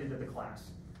related to the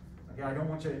class. Okay, I don't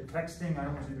want you texting. I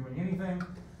don't want you doing anything.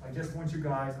 I just want you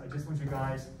guys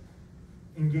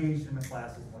engaged in the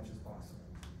class as much as possible.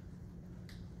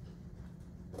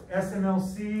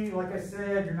 SMLC, like I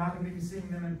said, you're not going to be seeing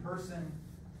them in person,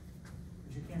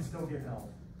 but you can still get help.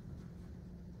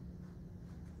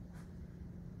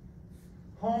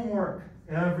 Homework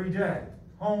every day.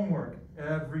 Homework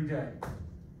every day.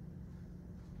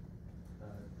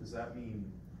 Does that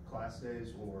mean class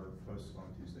days or posts on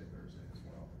Tuesday, Thursday as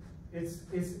well?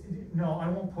 No, I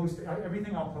won't post it.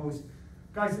 Everything I'll post.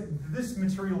 Guys, this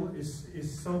material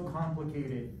is so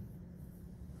complicated.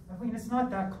 I mean, it's not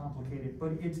that complicated,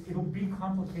 but it'll be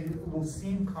complicated. It will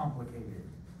seem complicated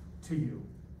to you.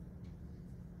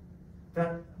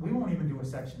 That we won't even do a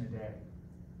section a day.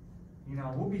 You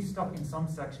know, we'll be stuck in some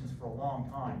sections for a long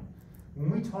time. When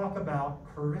we talk about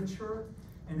curvature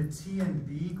and the T and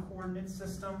B coordinate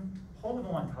system, hold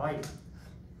on tight.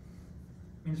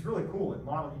 I mean, it's really cool.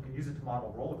 You can use it to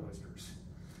model roller coasters.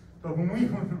 But when we're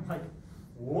like,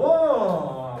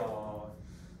 whoa,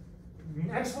 I mean,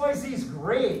 XYZ is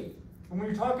great. When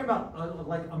you're talking about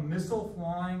like a missile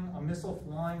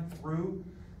flying through,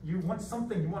 you want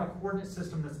a coordinate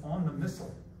system that's on the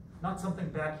missile, not something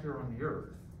back here on the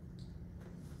Earth.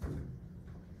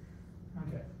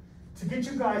 Okay. To get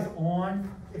you guys on,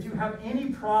 if you have any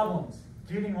problems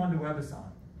getting onto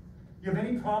WebAssign, you have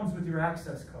any problems with your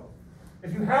access code,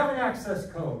 if you have an access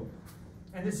code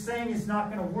and it's saying it's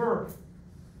not going to work,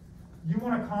 you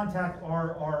want to contact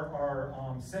our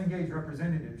Cengage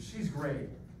representative. She's great.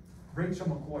 Rachel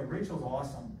McCoy. Rachel's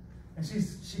awesome. And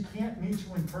she can't meet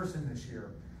you in person this year,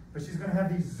 but she's going to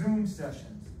have these Zoom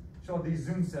sessions. She'll have these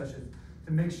Zoom sessions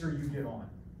to make sure you get on.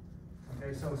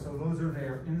 Okay, so those are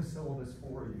there in the syllabus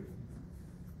for you.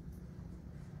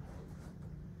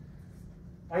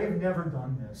 I have never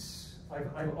done this.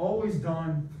 I've always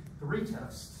done 3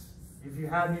 tests. If you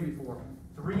had me before,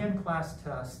 3 in-class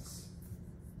tests,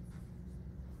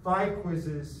 5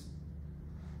 quizzes,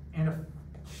 and a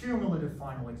cumulative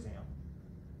final exam.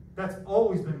 That's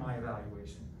always been my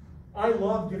evaluation. I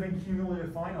love giving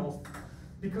cumulative finals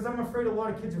because I'm afraid a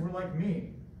lot of kids who are like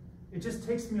me. It just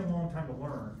takes me a long time to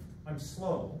learn. I'm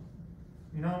slow,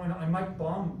 you know, and I might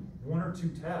bum 1 or 2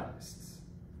 tests.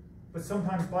 But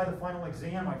sometimes by the final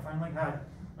exam, I finally had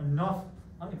enough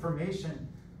information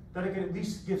that I could at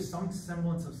least give some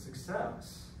semblance of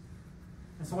success.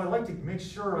 And so I like to make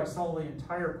sure I saw the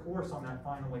entire course on that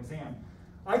final exam.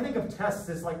 I think of tests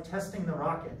as like testing the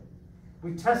rocket.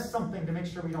 We test something to make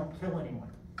sure we don't kill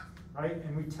anyone, right?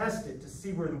 And we test it to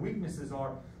see where the weaknesses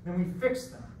are, then we fix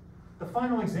them. The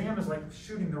final exam is like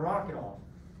shooting the rocket off.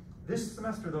 This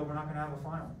semester, though, we're not going to have a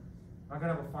final. We're not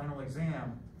going to have a final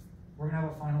exam. We're going to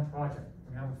have a final project.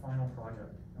 We're going to have a final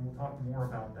project. And we'll talk more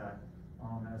about that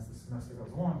as the semester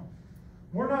goes along.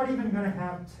 We're not even going to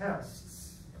have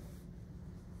tests.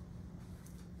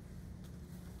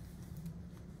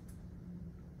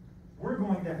 We're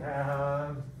going to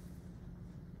have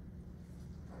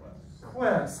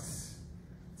quests.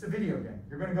 It's a video game.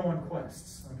 You're going to go on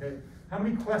quests, okay? How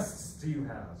many quests do you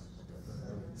have?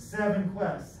 7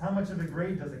 quests. How much of the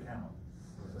grade does it count?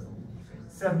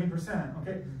 70%,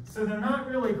 okay? So they're not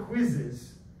really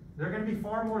quizzes. They're going to be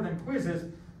far more than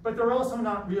quizzes, but they're also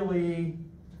not really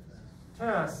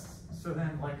tests. So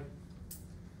then, like,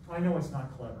 I know it's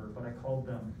not clever, but I called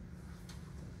them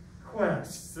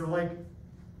quests. They're like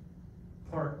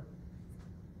part.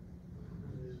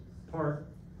 I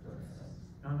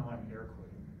don't know, I'm air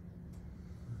quoting.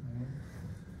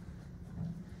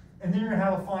 And then you're going to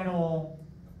have a final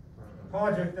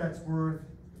project that's worth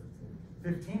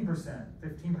 15%.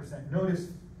 15%. Notice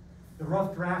the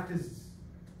rough draft is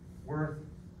worth,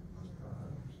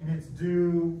 and it's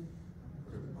due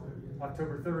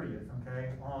October 30th,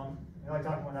 okay? Like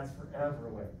talking about that's forever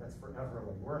away. That's forever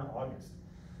away. We're in August.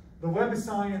 The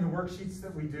WebAssign and the worksheets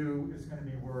that we do is going to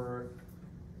be worth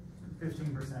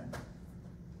 15%.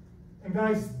 And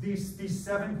guys, these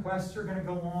 7 quests are going to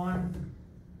go on.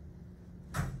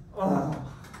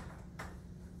 Oh,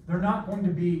 they're not going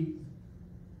to be,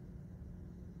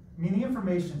 I mean, the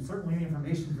information, certainly the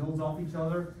information builds off each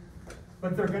other,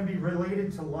 but they're going to be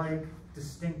related to like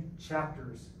distinct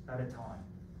chapters at a time.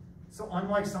 So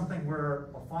unlike something where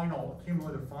a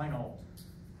cumulative final,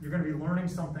 you're going to be learning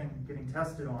something, getting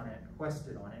tested on it,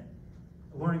 quested on it,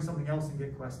 learning something else and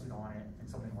get quested on it, and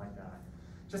something like that.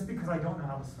 Just because I don't know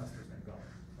how the semester is going to go.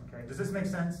 Okay, does this make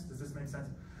sense? Does this make sense?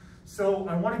 So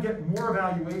I want to get more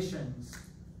evaluations.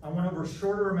 I want over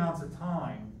shorter amounts of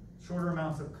time, shorter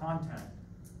amounts of content,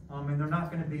 and they're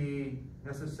not going to be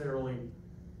necessarily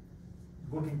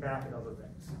looking back at other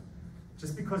things.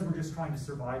 Just because we're just trying to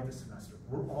survive the semester.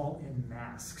 We're all in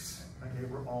masks. Okay,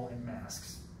 we're all in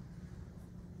masks.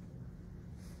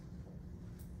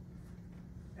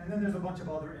 And then there's a bunch of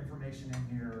other information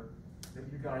in here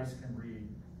that you guys can read.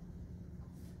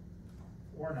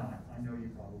 Or not. I know you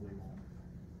probably won't.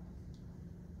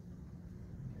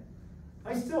 Okay.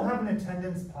 I still have an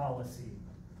attendance policy.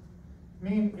 I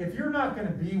mean, if you're not going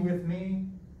to be with me,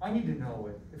 I need to know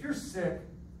it. If you're sick,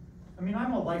 I mean,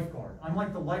 I'm a lifeguard. I'm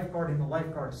like the lifeguard in the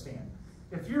lifeguard stand.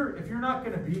 If you're not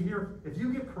going to be here, if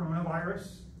you get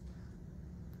coronavirus,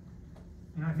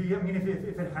 you know,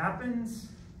 if it happens,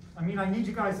 I mean, I need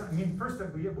you guys. I mean, first, I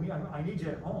need you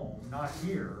at home, not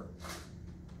here.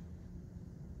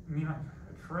 I mean, I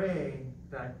pray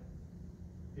that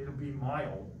it'll be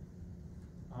mild,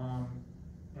 and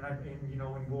you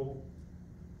know, and we'll.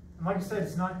 And like I said,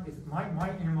 it's not. My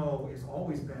MO has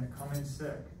always been come in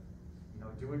sick. You know,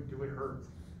 do it hurt.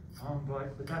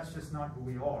 But that's just not who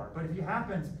we are. But if it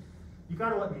happens, you got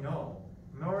to let me know.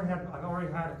 I've already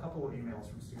had a couple of emails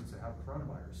from students that have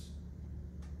coronavirus.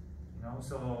 You know,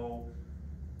 so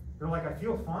they're like, I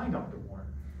feel fine, Dr. Warren.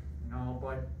 You know,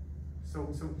 but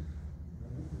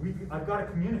I've got to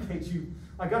communicate to you.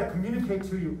 I got to communicate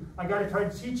to you. I got to try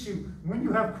to teach you when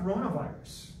you have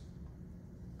coronavirus.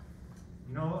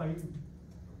 You know,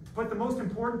 but the most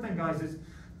important thing, guys, is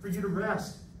for you to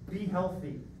rest, be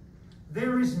healthy.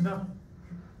 There is no.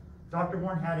 Dr.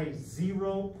 Warren had a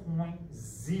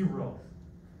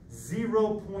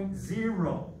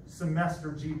 0.0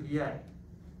 semester GPA.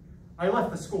 I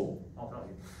left the school, I'll tell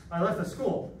you. I left the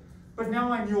school, but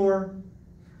now I'm your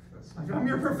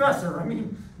professor. I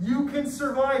mean, you can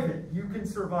survive it. You can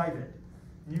survive it.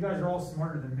 And you guys are all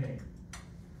smarter than me.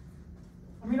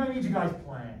 I mean, I need you guys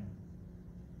playing.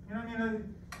 You know what I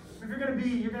mean? If you're gonna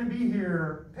be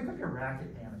here, pick up your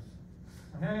racket, damn it.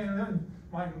 Okay, and then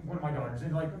one of my daughters,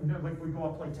 and like we go out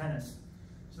and play tennis.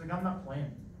 She's like, I'm not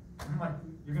playing. I'm like,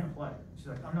 you're gonna play. She's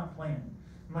like, I'm not playing.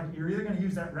 I'm like, you're either gonna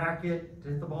use that racket to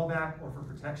hit the ball back or for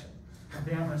protection.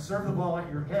 Okay, I'm gonna serve the ball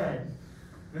at your head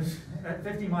at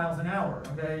 50 miles an hour.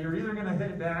 Okay, you're either gonna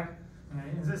hit it back. Okay?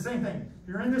 It's the same thing. If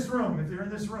you're in this room,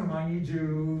 I need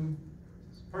you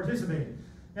participating.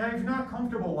 Now, if you're not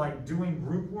comfortable like doing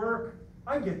group work,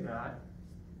 I get that.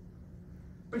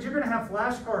 But you're going to have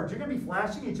flashcards. You're going to be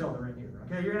flashing each other in here.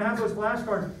 Okay, you're going to have those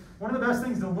flashcards. One of the best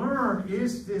things to learn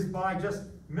is by just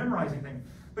memorizing things.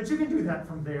 But you can do that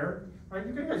from there, right?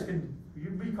 You guys can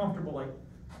be comfortable like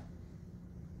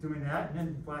doing that, and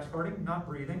then flashcarding, not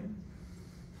breathing.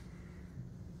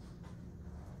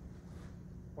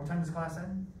 What time does class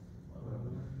end?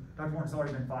 Dr. Warren, it's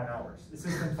already been 5 hours. This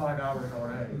has been 5 hours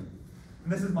already.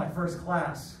 And this is my first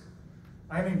class.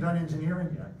 I haven't even done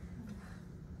engineering yet.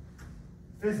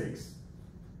 Physics.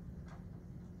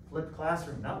 Flipped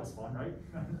classroom. That was fun, right?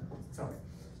 Sorry.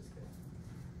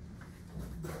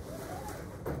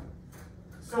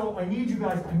 So I need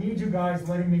you guys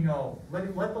letting me know.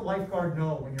 Let the lifeguard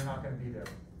know when you're not going to be there.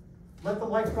 Let the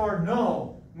lifeguard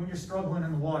know when you're struggling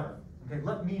in the water. Okay,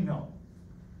 let me know.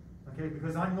 Okay,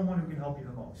 because I'm the one who can help you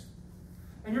the most.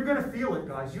 And you're going to feel it,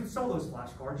 guys. You saw those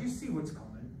flashcards. You see what's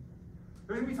coming.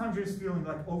 There's going to be times you're just feeling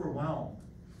like overwhelmed.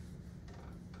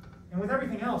 And with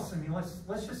everything else, I mean, let's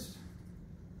just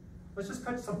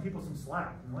cut some people some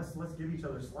slack. And let's give each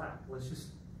other slack. Let's just,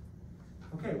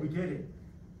 okay, we get it.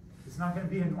 It's not going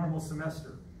to be a normal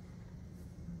semester.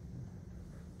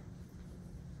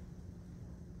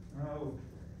 Oh.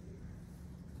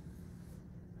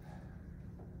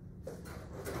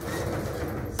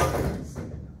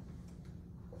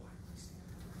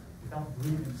 Without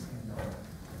breathing, stand up.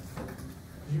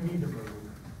 You need to move.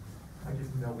 I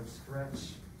just know it.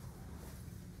 Stretch.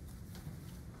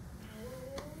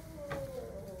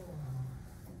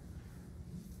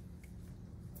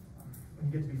 When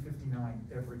you get to be 59,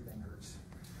 everything hurts.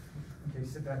 Okay,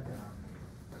 sit back down.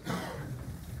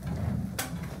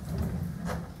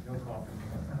 No coughing.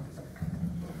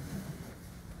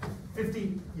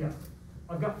 50, yeah.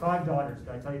 I've got 5 daughters, did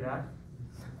I tell you that?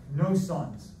 No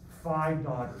sons, 5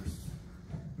 daughters.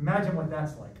 Imagine what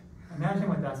that's like. Imagine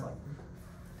what that's like.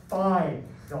 5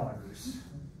 daughters.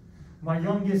 My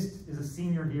youngest is a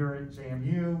senior here at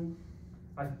JMU.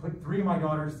 I put 3 of my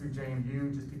daughters through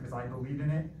JMU just because I believe in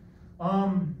it.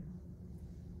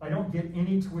 I don't get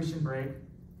any tuition break.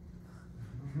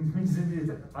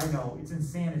 I know, it's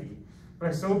insanity. But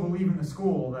I so believe in the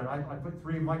school that I put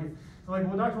 3 of my kids. They're like,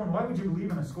 well, Dr. Warren, why would you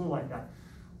believe in a school like that?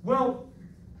 Well,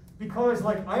 because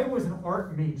like I was an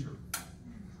art major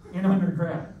in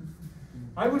undergrad.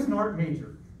 I was an art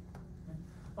major.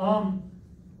 And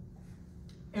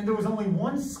there was only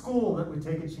one school that would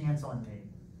take a chance on me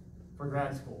for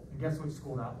grad school. And guess which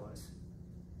school that was?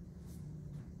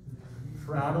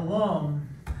 Proud alum,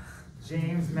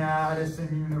 James Madison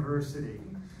University.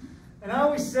 And I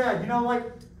always said, you know, like,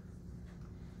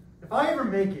 if I ever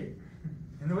make it,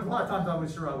 and there was a lot of times I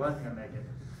was sure I wasn't going to make it.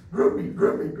 Group me.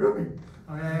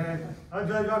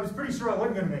 I was pretty sure I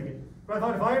wasn't going to make it. But I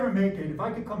thought if I ever make it, if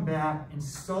I could come back and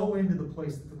sow into the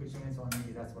place that took a chance on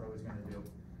me, that's what I was going to do.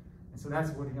 And so that's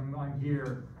what I'm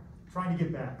here trying to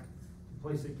get back, the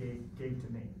place that gave to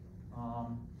me.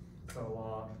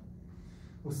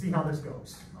 We'll see how this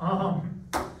goes.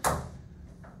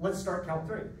 Let's start Calc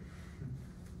 3.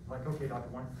 Like, okay, Dr.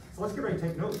 Warren. So let's get ready to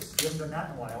take notes. We haven't done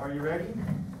that in a while. Are you ready?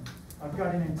 I've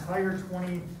got an entire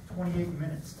 28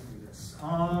 minutes to do this.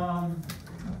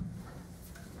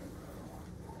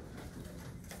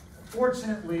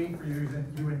 Fortunately for you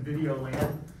in video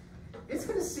land, it's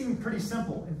going to seem pretty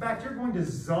simple. In fact, you're going to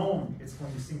zone. It's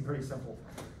going to seem pretty simple.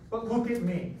 But look at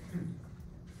me.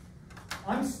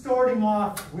 I'm starting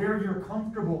off where you're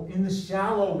comfortable in the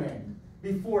shallow end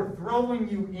before throwing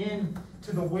you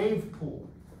into the wave pool.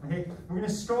 Okay? We're going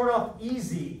to start off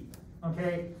easy,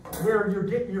 okay, where you're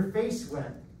getting your face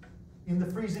wet in the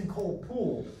freezing cold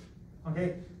pool.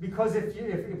 Okay? Because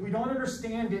if we don't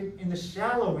understand it in the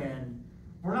shallow end,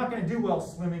 we're not going to do well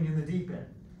swimming in the deep end.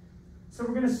 So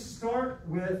we're going to start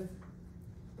with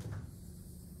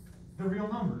the real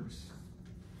numbers.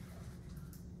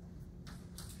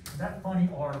 That funny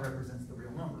R represents the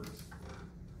real numbers.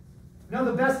 Now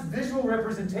the best visual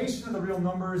representation of the real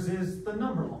numbers is the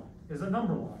number line, is a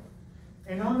number line.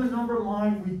 And on the number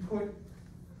line we put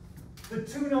the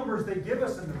 2 numbers they give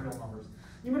us in the real numbers.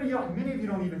 Many of you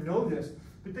don't even know this,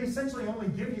 but they essentially only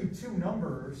give you 2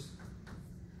 numbers.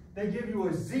 They give you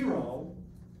a 0,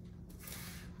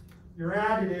 your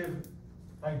additive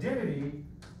identity,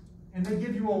 and they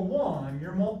give you a 1,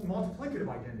 your multiplicative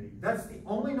identity. That's the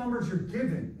only numbers you're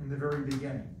given in the very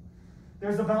beginning.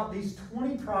 There's about these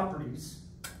 20 properties,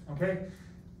 okay?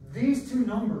 These 2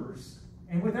 numbers,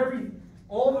 and with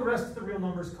all the rest of the real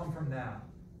numbers come from that.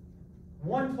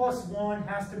 1 plus 1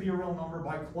 has to be a real number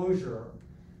by closure.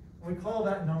 We call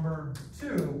that number 2,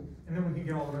 and then we can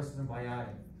get all the rest of them by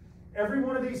adding. Every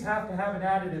one of these have to have an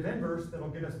additive inverse that'll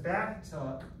get us back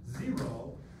to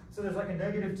 0. So there's like a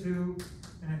 -2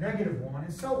 and a -1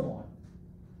 and so on.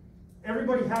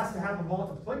 Everybody has to have a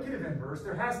multiplicative inverse.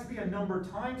 There has to be a number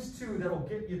times 2 that'll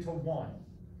get you to 1.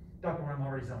 Dr. Warren, I'm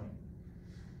already zoning.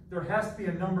 There has to be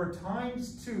a number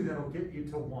times 2 that'll get you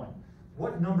to 1.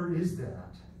 What number is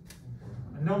that?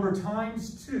 A number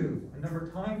times 2. A number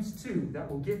times 2 that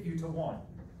will get you to 1.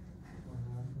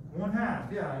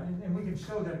 1/2, yeah, and we can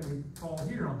show that we fall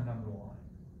here on the number line.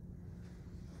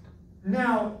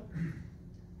 Now,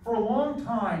 for a long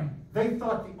time, they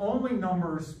thought the only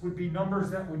numbers would be numbers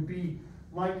that would be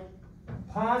like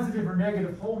positive or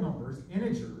negative whole numbers,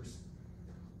 integers,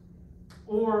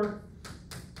 or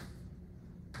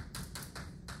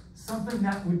something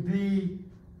that would be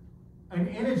an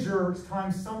integer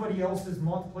times somebody else's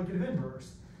multiplicative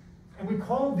inverse. And we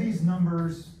call these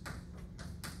numbers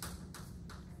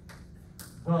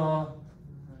the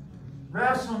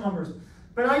rational numbers.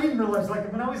 But I didn't realize,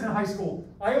 like when I was in high school,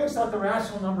 I always thought the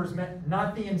rational numbers meant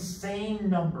not the insane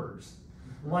numbers,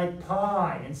 like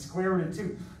pi and square root of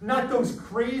 2. Not those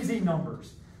crazy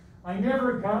numbers. I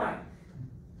never got.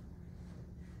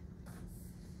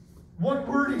 What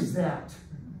word is that?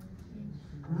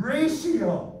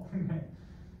 Ratio.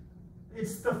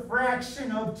 It's the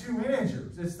fraction of 2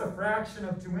 integers. It's the fraction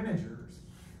of 2 integers.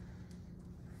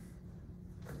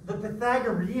 The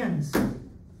Pythagoreans, I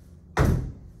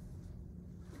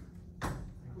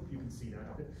hope you can see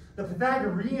that. The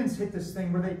Pythagoreans hit this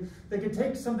thing where they could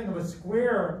take something of a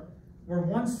square where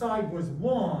one side was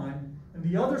 1 and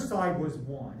the other side was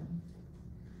 1.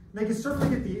 They could certainly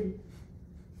get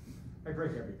I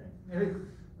break everything.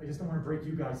 I just don't want to break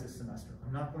you guys this semester.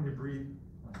 I'm not going to breathe.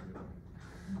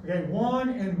 Okay, 1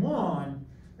 and 1,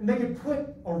 and they could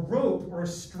put a rope or a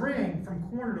string from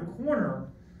corner to corner,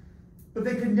 but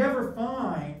they could never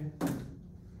find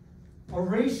a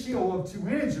ratio of 2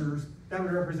 integers that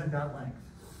would represent that length.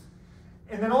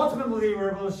 And then ultimately we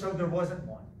were able to show there wasn't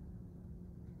one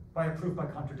by a proof by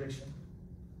contradiction,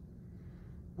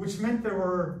 which meant there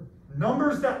were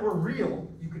numbers that were real,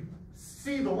 you could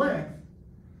see the length,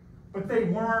 but they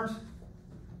weren't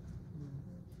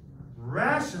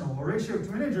rational, or ratio of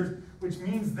two integers, which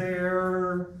means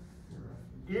they're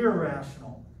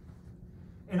irrational.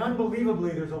 And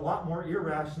unbelievably, there's a lot more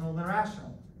irrational than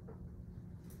rational.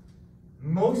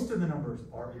 Most of the numbers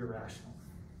are irrational.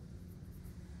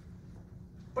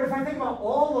 But if I think about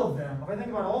all of them,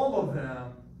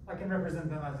 I can represent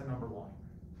them as a number line.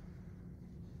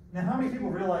 Now, how many people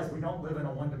realize we don't live in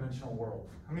a one-dimensional world?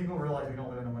 How many people realize we don't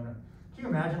live in a one-dimensional? Can you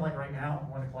imagine, like right now,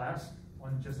 going to class,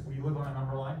 we live on a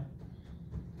number line?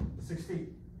 6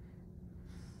 feet.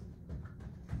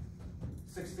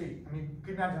 6 feet. I mean,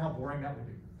 can you imagine how boring that would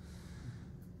be?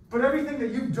 But everything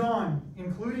that you've done,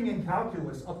 including in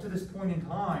calculus, up to this point in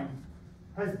time,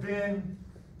 has been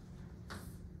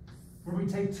where we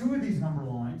take two of these number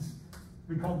lines.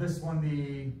 We call this one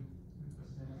the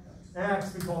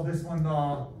x, we call this one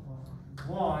the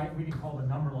y. We didn't call the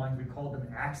number lines, we called them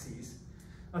axes.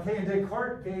 Okay, and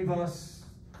Descartes gave us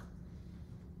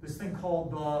this thing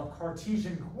called the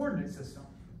Cartesian coordinate system.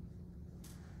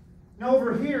 Now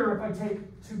over here, if I take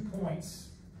 2 points,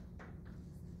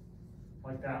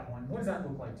 like that one, what does that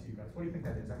look like to you guys? What do you think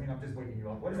that is? I mean, I'm just waking you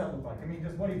up. What does that look like? I mean,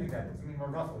 just what do you think that is? I mean,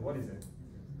 roughly, what is it?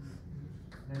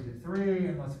 -3,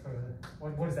 and let's put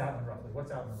what is that one roughly? What's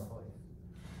that one roughly?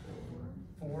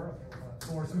 4?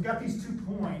 Okay, 4. So we've got these 2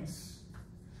 points.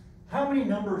 How many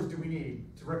numbers do we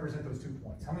need to represent those 2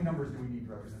 points? How many numbers do we need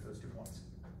to represent those 2 points?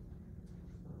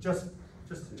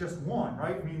 Just one,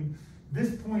 right? I mean,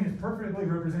 this point is perfectly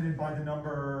represented by the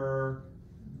number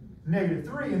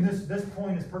 -3, and this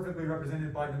point is perfectly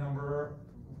represented by the number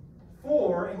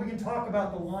 4, and we can talk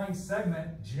about the line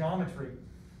segment geometry.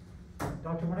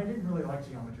 Dr. When I didn't really like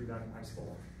geometry back in high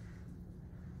school.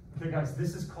 Okay guys,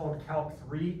 this is called Calc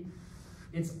 3.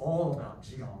 It's all about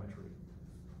geometry.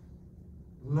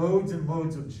 Loads and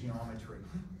loads of geometry.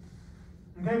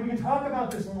 Okay, we can talk about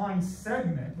this line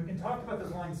segment.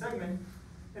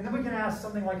 And then we can ask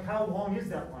something like, how long is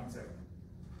that line segment?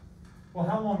 Well,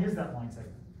 how long is that line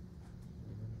segment?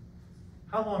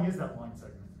 How long is that line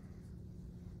segment?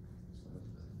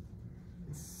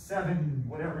 It's 7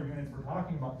 whatever units we're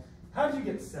talking about. How did you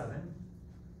get 7?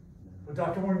 Well,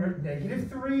 Dr. Warner,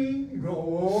 -3, you go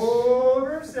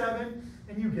over 7,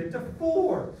 and you get to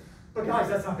 4. But guys,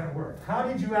 that's not going to work. How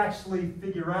did you actually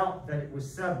figure out that it was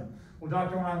 7? Well,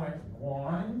 Dr. Warner, I went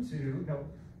 1, 2, no.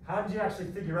 How did you actually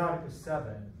figure out it was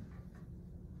 7?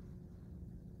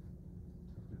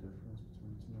 The difference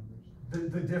between two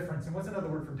numbers. The difference, and what's another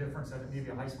word for difference that maybe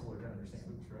a high schooler can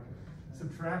understand?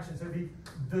 Subtraction. So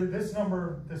this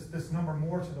number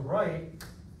more to the right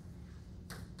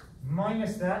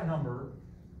minus that number,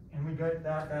 and we get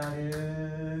that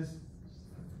is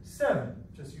 7.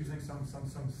 Just using some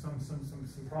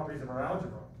properties of our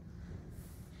algebra.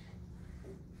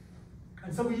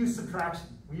 And so we use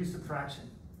subtraction.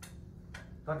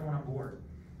 Dr. One on board.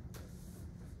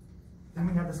 Then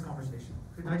we have this conversation.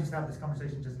 Didn't I just have this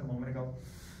conversation just a moment ago?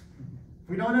 If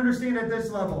we don't understand at this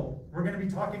level, we're going to be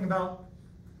talking about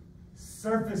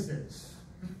surfaces.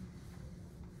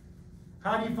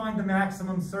 How do you find the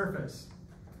maximum surface?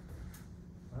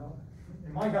 Well,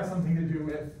 it might have something to do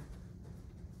with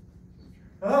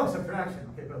subtraction.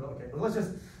 Okay, but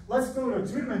let's go to a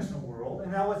two-dimensional world,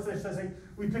 and now let's say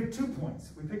we pick 2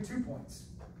 points.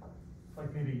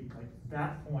 Like maybe like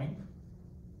that point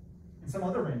and some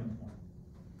other random point.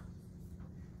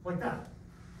 Like that.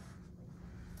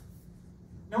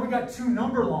 Now we got 2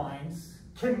 number lines.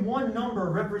 Can one number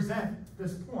represent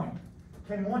this point?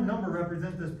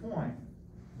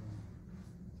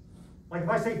 Like if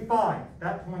I say 5,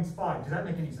 that point's 5. Does that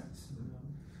make any sense?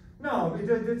 No,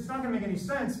 it's not going to make any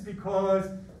sense because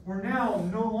we're now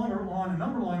no longer on a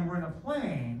number line, we're in a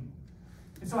plane.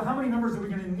 And so how many numbers are we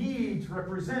going to need to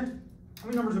represent? How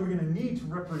many numbers are we going to need to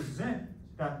represent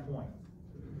that point?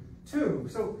 2.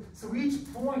 So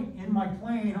each point in my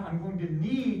plane, I'm going to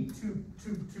need two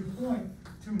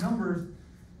numbers.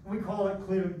 And we call it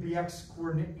clearly the x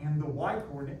coordinate and the y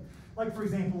coordinate. Like for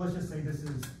example, let's just say this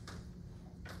is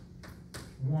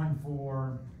 1,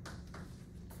 4,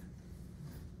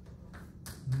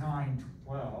 9,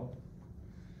 12.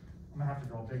 I'm gonna have to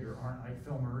draw bigger, aren't I,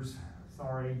 filmers?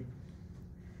 Sorry.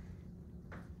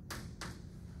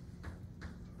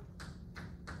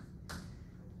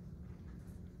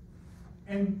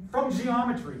 And from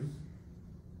geometry,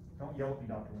 don't yell at me,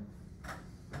 Dr. Wynn.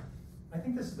 I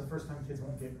think this is the first time kids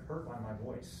won't get hurt by my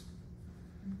voice.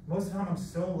 Most of the time I'm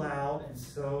so loud and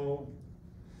so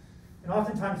And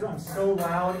oftentimes I'm so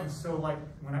loud and so like,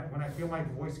 when I feel my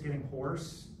voice getting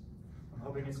hoarse, I'm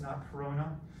hoping it's not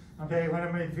Corona, okay, when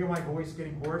I feel my voice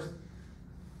getting hoarse,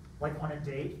 like on a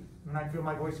date, when I feel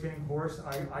my voice getting hoarse,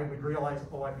 I would realize,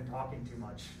 oh, I've been talking too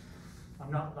much.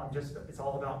 It's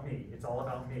all about me. It's all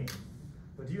about me.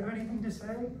 But do you have anything to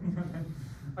say?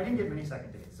 I didn't get many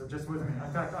second dates, so just with me.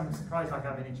 In fact, I'm surprised I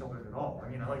have any children at all. I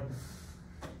mean, like,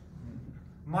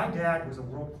 my dad was a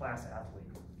world-class athlete.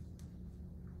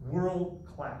 World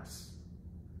class.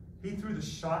 He threw the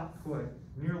shot put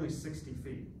nearly 60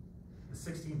 feet, the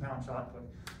 16-pound shot put.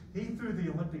 He threw the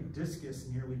Olympic discus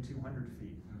nearly 200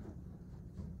 feet,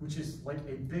 which is like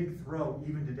a big throw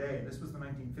even today. This was the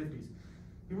 1950s.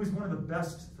 He was one of the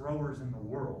best throwers in the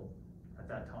world at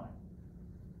that time.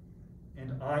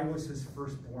 And I was his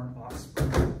firstborn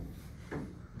offspring.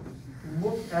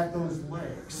 Look at those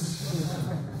legs.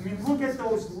 I mean, look at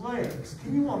those legs.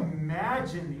 Can you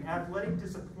imagine the athletic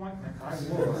disappointment I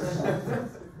was?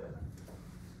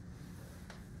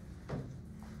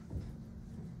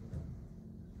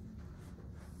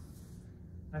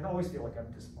 I always feel like I'm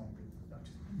disappointing people.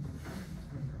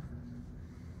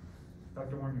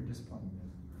 Dr. Warren, you're disappointing me.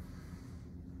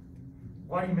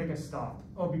 Why do you make us stop?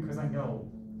 Oh, because I know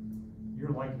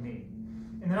you're like me.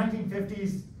 In the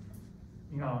 1950s,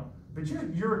 you know, but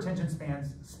your attention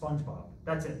span's SpongeBob.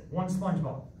 That's it. One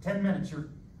SpongeBob. 10 minutes.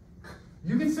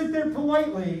 You can sit there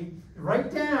politely,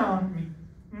 write down.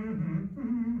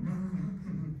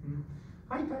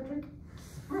 Hi, Patrick.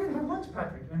 We're gonna have lunch,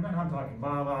 Patrick. And then I'm talking.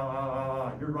 Blah blah blah blah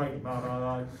blah. You're writing. Blah blah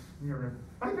blah. And you're.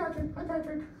 Hi, Patrick. Hi,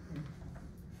 Patrick.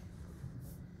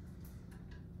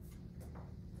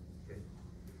 Good.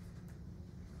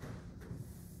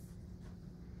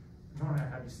 I don't want to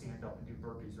have you stand up and do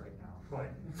burpees right now, but I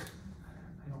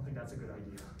don't think that's a good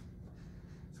idea.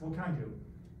 So what can I do?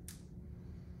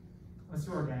 Let's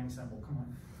do our gang symbol. Come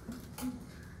on.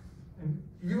 And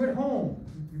you at home,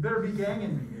 you better be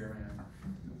ganging me here, man.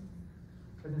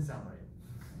 That didn't sound right.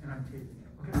 And I'm taping it.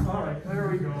 Okay, all right, there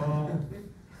we go.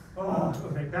 Oh,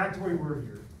 okay, back to where we were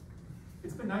here.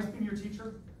 It's been nice being your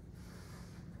teacher.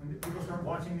 When people start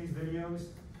watching these videos.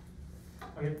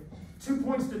 Okay, 2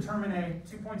 points determine a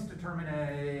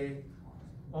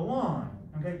line.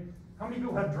 Okay, how many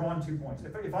people have drawn 2 points?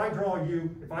 If I draw,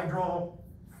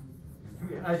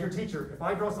 as your teacher, if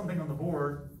I draw something on the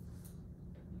board,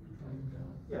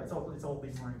 yeah, it's all these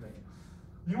learning things.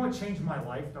 You know what changed my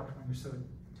life, Dr. Wayne? You're so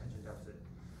attention deficit.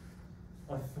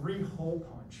 A 3-hole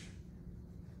punch.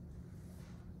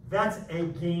 That's a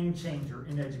game changer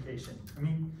in education. I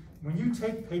mean, when you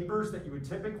take papers that you would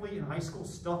typically in high school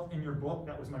stuff in your book,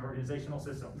 that was my organizational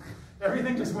system.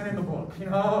 Everything just went in the book, you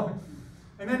know?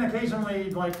 And then occasionally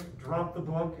you'd like drop the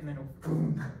book and then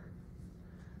boom.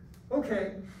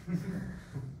 Okay.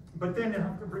 But then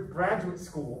in graduate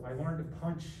school, I learned to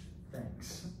punch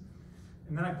things.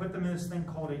 And then I put them in this thing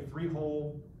called a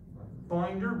 3-hole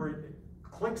binder where it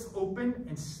clicks open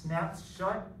and snaps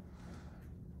shut.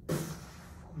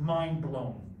 Mind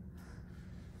blown.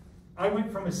 I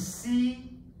went from a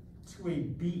C to a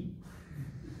B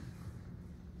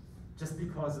just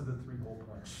because of the 3-hole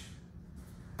punch.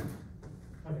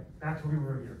 Okay, back to where we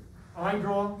were here. I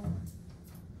draw,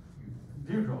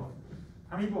 you draw.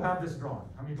 How many people have this drawn?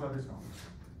 How many people have this drawn?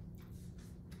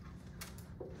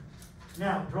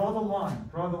 Now, draw the line.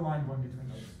 Draw the line going between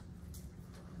those.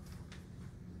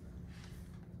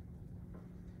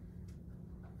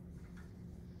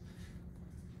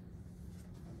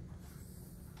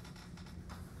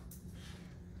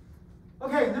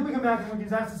 Okay, and then we come back and we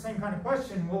can ask the same kind of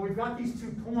question. Well, we've got these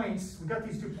 2 points. We've got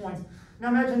these 2 points. Now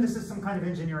imagine this is some kind of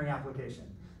engineering application.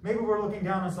 Maybe we're looking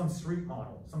down on some street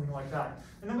model, something like that.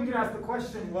 And then we could ask the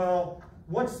question, well,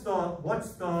 what's the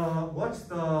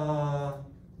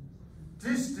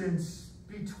distance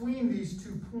between these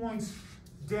 2 points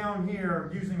down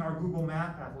here using our Google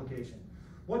Map application?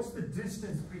 What's the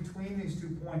distance between these 2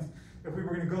 points if we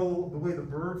were going to go the way the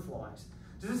bird flies?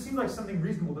 Does it seem like something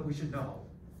reasonable that we should know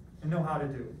and know how to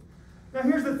do? Now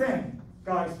here's the thing,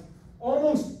 guys.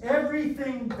 Almost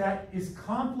everything that is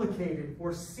complicated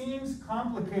or seems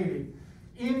complicated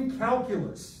in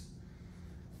calculus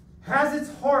has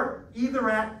its heart either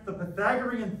at the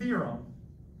Pythagorean theorem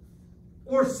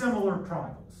or similar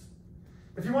triangles.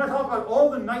 If you want to talk about all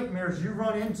the nightmares you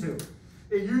run into,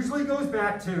 it usually goes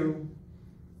back to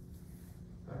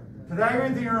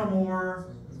Pythagorean theorem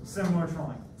or similar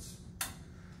triangles.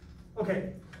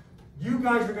 Okay, you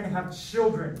guys are going to have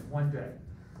children one day.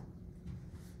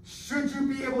 Should you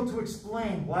be able to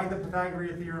explain why the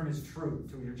Pythagorean theorem is true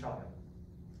to your child?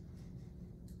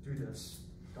 Do this.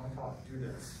 Don't talk. Do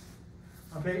this.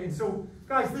 Okay, and so,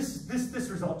 guys, this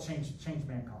result changed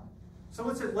mankind. So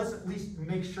let's at least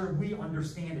make sure we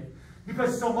understand it,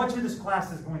 because so much of this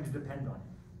class is going to depend on it.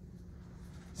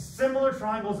 Similar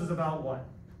triangles is about what?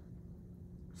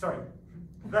 Sorry,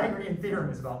 Pythagorean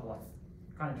theorem is about what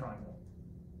kind of triangle?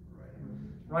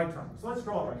 Right triangle. So let's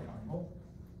draw a right triangle.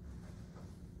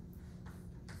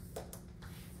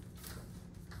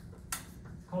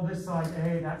 Call this side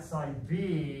A, that side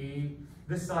B.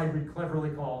 This side we cleverly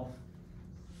call.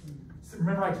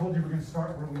 Remember I told you we're going to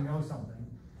start where we know something.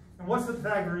 And what's the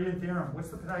Pythagorean theorem? What's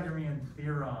the Pythagorean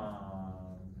theorem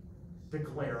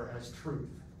declare as truth?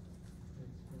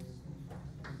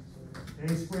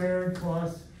 A squared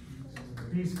plus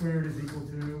B squared is equal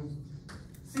to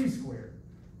C squared.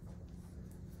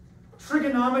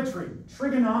 Trigonometry.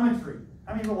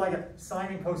 How many people like it?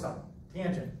 Sine and cosine,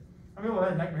 tangent. How many people have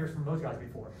had nightmares from those guys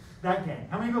before? That gang.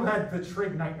 How many people have had the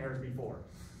trig nightmares before?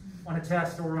 On a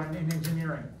test or in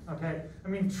engineering, okay? I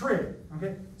mean, trig,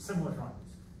 okay? Similar triangles.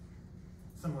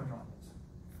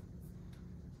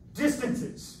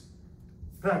 Distances.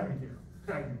 Pythagorean theorem.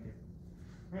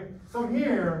 Okay? So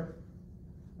here,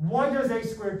 why does A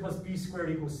squared plus B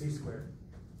squared equal C squared?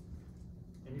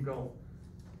 And you go,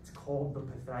 it's called the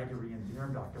Pythagorean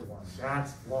theorem, Dr. Warren.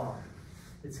 That's why.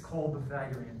 It's called the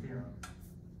Pythagorean theorem.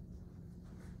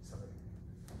 So,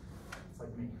 it's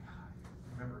like me.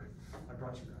 Remember, I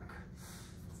brought you back.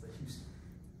 It's the Houston.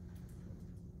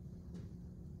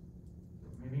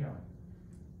 Look me in the eye.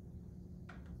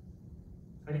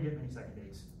 I didn't get many second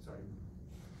dates. Sorry.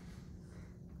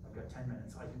 I've got 10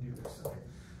 minutes. I can do this. Okay.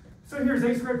 So here's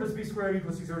A squared plus B squared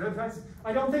equals C squared.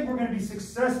 I don't think we're going to be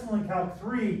successful in Calc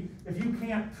 3 if you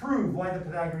can't prove why the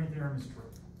Pythagorean theorem is true.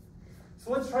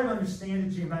 So let's try to understand it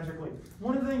geometrically.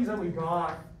 One of the things that we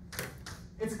got,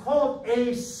 it's called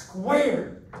A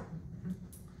squared.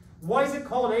 Why is it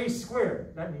called A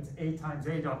squared? That means A times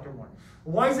A, Dr. Warren.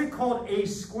 Why is it called A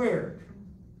squared?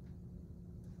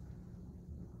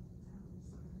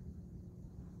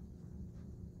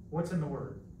 What's in the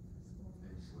word?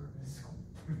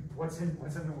 What's in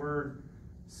the word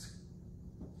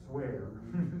square?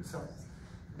 Sorry,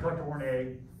 Dr. Warren,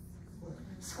 A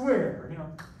square. You know,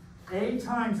 A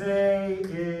times A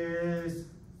is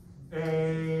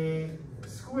A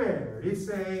squared. It's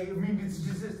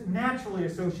just naturally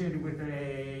associated with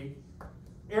a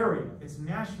area. It's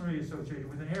naturally associated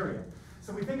with an area.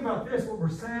 So we think about this. What we're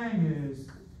saying is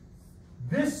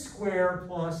this square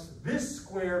plus this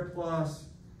square plus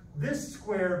this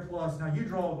square plus, now you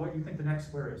draw what you think the next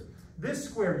square is. This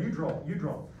square, you draw.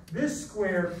 This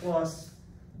square plus,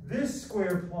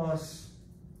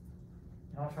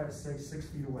 and I'll try to stay 6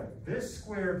 feet away. This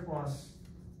square plus,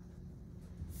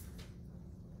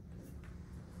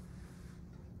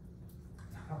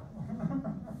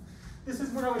 this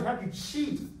is where I would have you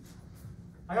cheat.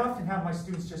 I often have my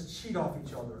students just cheat off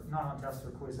each other, not on tests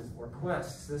or quizzes or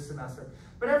quests this semester.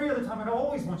 But every other time, I'd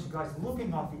always want you guys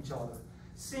looking off each other.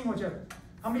 Seeing whichever.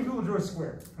 How many people drew a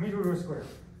square? How many people drew a square?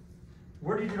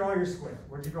 Where did you draw your square?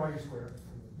 Where did you draw your square?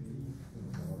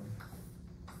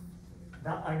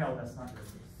 That, I know that's not your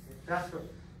case. That's what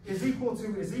is equal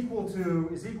to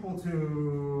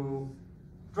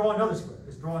draw another square.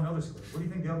 Is draw another square. What do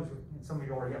you think the other square? Some of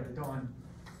you already have it done.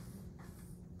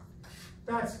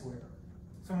 That square.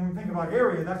 So when we think about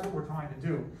area, that's what we're trying to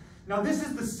do. Now this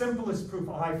is the simplest proof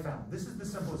I found.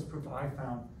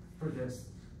 For this.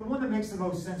 The one that makes the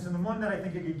most sense, and the one that I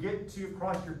think you could get to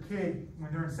across your kid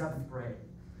when they're in 7th grade.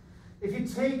 If you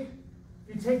take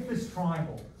this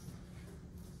triangle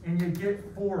and you get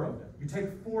 4 of them. You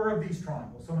take 4 of these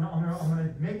triangles. So I'm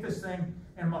gonna make this thing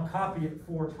and I'm gonna copy it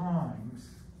 4 times.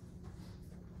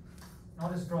 I'll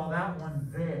just draw that one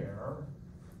there.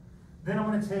 Then I'm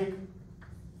gonna take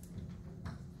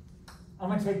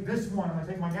this one, I'm gonna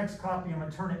take my next copy, I'm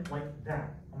gonna turn it like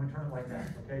that.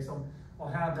 Okay, so I'll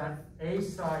have that A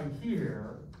side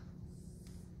here.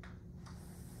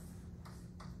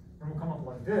 And we'll come up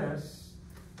like this.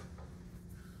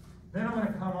 Then I'm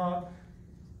gonna come up,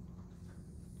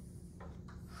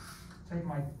 take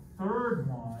my 3rd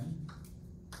one,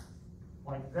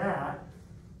 like that.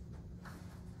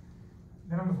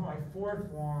 Then I'm gonna put my 4th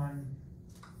one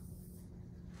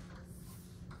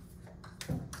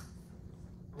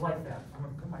like that. I'm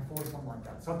gonna put my 4th one like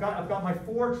that. So I've got my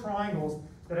 4 triangles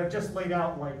that I've just laid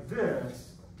out like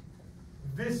this.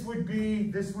 This would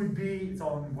be, it's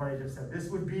all in what I just said. This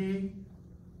would be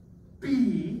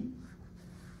B.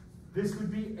 This would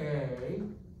be A.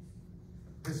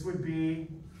 This would be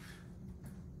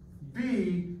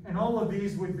B. And all of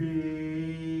these would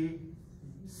be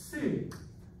C.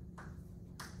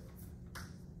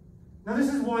 Now this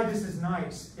is why this is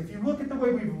nice. If you look at the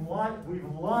way we've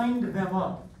lined them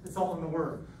up, it's all in the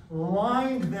word.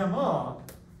 lined them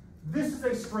up, this is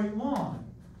a straight line.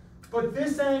 But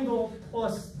this angle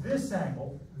plus this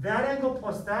angle, that angle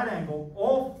plus that angle,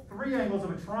 all three angles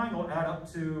of a triangle add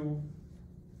up to,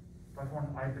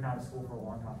 I've been out of school for a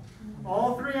long time.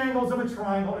 All three angles of a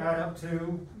triangle add up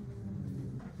to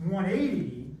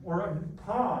 180, or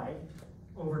pi,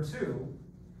 over 2.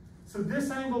 So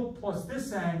this angle plus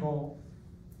this angle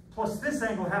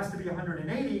has to be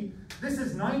 180. This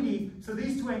is 90, so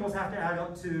these two angles have to add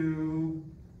up to,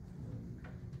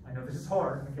 I know this is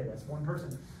hard, okay, that's one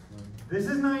person. This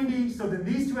is 90, so then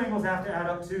these two angles have to add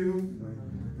up to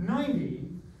 90.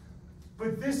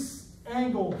 But this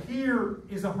angle here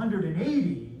is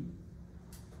 180,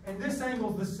 and this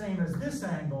angle is the same as this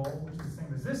angle, which is the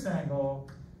same as this angle,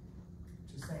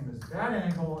 which is the same as that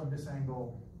angle, and this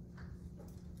angle,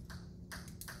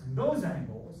 and those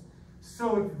angles.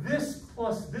 So if this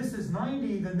plus this is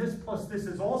 90, then this plus this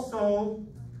is also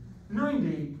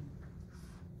 90,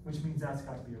 which means that's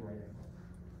got to be a right angle.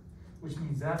 Which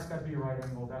means that's got to be a right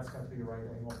angle, that's got to be a right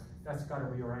angle, that's got to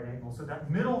be a right angle. So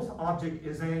that middle object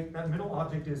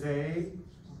is a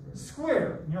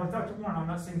square. You know, Dr. Warren, I'm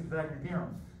not saying the Pythagorean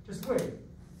theorem. Just wait.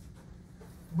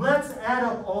 Let's add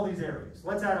up all these areas.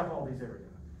 Let's add up all these areas.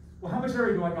 Well, how much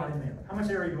area do I got in there? How much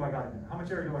area do I got in there? How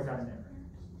much area do I got in there?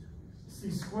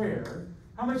 C squared.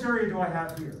 How much area do I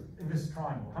have here in this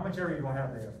triangle? How much area do I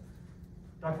have there?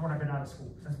 Dr. Warren, I've been out of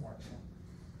school since March.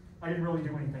 I didn't really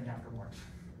do anything after March.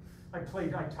 I tried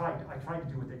to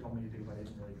do what they told me to do, but I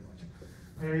didn't really do much.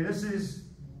 Okay, this is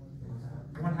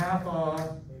 1/2 of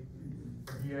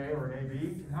a BA or an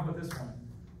AB. And how about this one?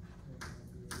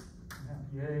 1/2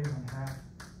 BA, 1/2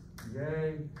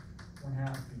 BA,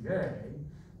 1/2 BA.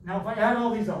 Now if I add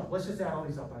all these up, let's just add all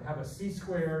these up. I have a C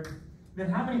squared. Then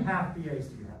how many half BAs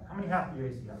do you have? How many half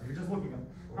BAs do you have? You're just looking at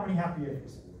how many half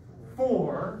BAs?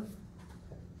 4.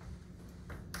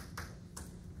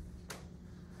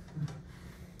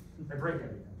 They break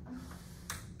everything.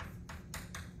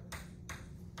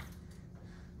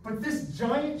 But this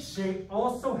giant shape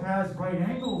also has right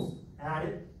angles at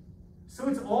it, so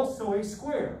it's also a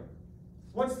square.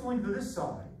 What's the length of this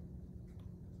side?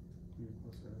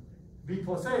 B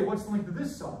plus A. What's the length of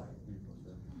this side? B plus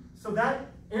A. So that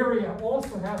area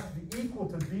also has to be equal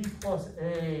to B plus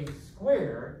A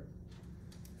squared.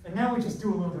 And now we just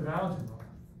do a little bit of algebra.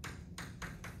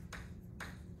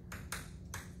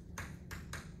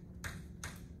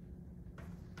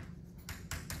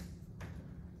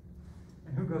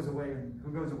 Who goes away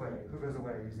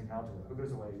using algebra? Who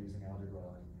goes away using algebra?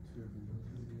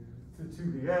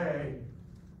 2BA.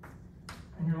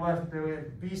 And you're left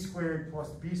with B squared plus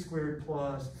B squared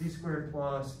plus B squared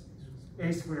plus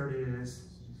A squared is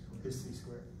C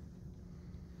squared.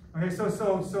 Okay, so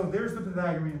there's the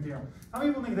Pythagorean theorem. How many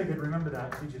people think they could remember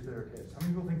that and teach it to their kids? How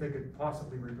many people think they could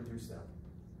possibly reproduce that?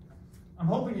 I'm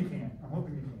hoping you can. I'm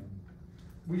hoping you can.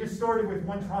 We just started with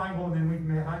one triangle, and then we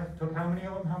took how many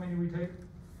of them? How many did we take?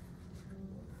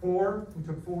 4. We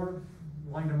took 4,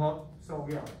 lined them up. So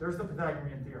yeah, there's the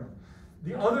Pythagorean theorem.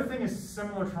 The other thing is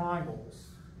similar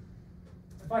triangles.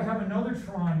 If I have another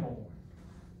triangle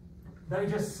that I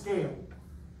just scaled,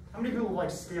 how many people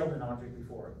like scaled an object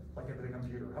before, like with a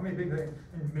computer? How many big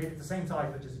and made it the same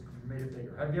size but just made it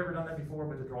bigger? Have you ever done that before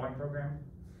with a drawing program?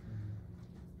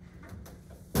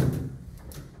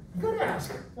 You gotta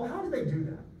ask, well, how do they do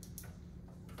that?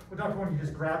 Well, Dr. Warren, you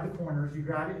just grab the corners, you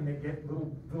grab it, and they get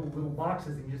little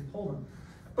boxes, and you just pull them.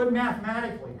 But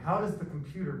mathematically, how does the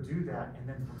computer do that and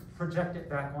then project it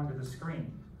back onto the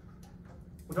screen?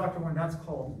 Well, Dr. Warren, that's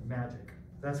called magic.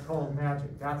 That's called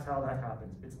magic. That's how that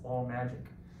happens. It's all magic.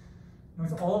 No,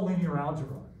 it's all linear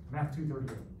algebra. Math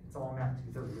 238. It's all Math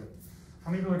 238.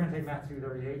 How many people are going to take Math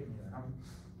 238?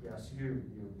 Yes, you.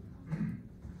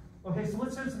 Okay, so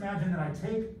let's just imagine that I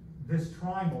take this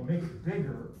triangle, make it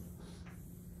bigger,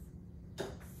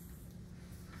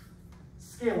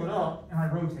 scale it up, and I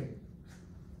rotate it.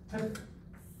 Tip it.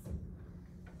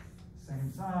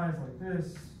 Same size, like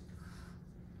this.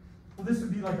 Well, this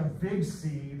would be like a big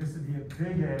C, this would be a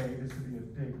big A, this would be a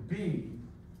big B.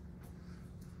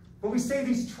 But we say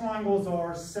these triangles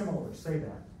are similar, say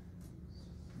that.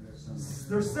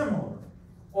 They're similar.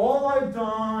 All I've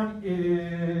done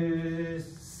is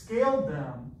scaled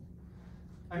them.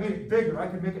 I made it bigger, I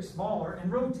could make it smaller,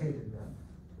 and rotated them.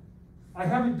 I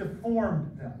haven't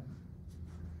deformed them.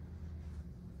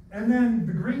 And then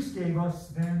the Greeks gave us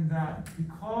then that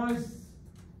because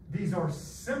these are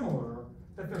similar,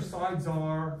 that their sides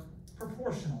are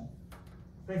proportional.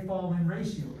 They fall in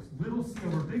ratios. Little c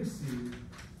over big C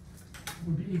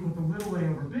would be equal to little a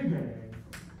over big A,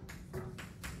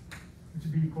 which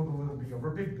would be equal to little b over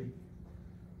big B.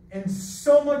 And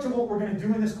so much of what we're going to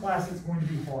do in this class is going to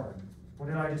be hard. What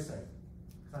did I just say?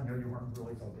 Because I know you weren't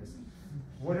really focused.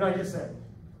 What did I just say?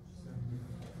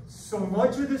 So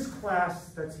much of this class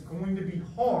that's going to be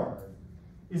hard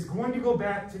is going to go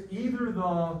back to either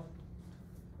the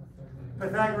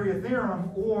Pythagorean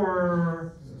theorem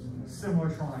or similar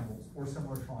triangles.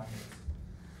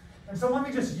 And so let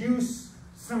me just use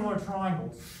similar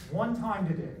triangles one time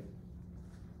today.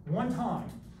 One time.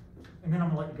 And then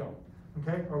I'm going to let you go.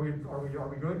 Okay? Are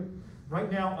we good? Right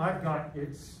now I've got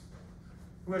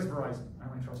who has Verizon? I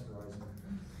only trust Verizon.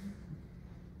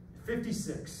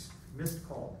 56. Missed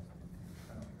call.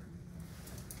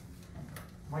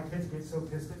 My kids get so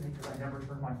pissed at me because I never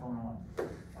turn my phone on.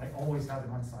 I always have it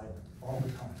on silent, all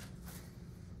the time.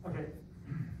 Okay,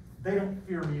 they don't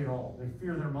fear me at all. They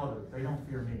fear their mother. They don't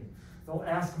fear me. They'll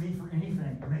ask me for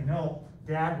anything, and they know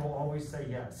Dad will always say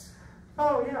yes.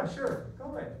 Oh yeah, sure,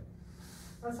 go ahead.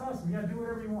 That's awesome. Yeah, do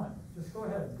whatever you want. Just go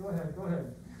ahead, go ahead, go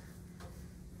ahead.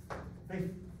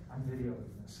 I'm videoing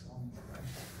this. Oh my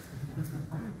gosh.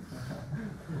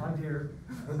 My dear,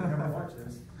 I hope you never watch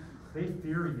this. They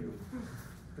fear you.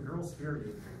 The girls fear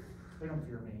you. They don't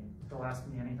fear me. They'll ask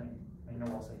me anything. They know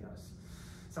I'll say yes.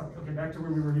 So, okay, back to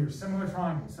where we were here. Similar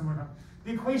triangles,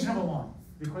 The equation of a line.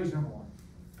 The equation of a line.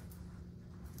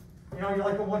 You know, you're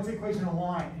like, well, what's the equation of a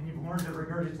line? And you've learned to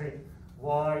regurgitate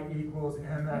y equals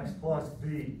mx plus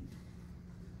b.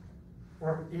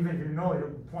 Or even if you know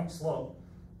it, point slope.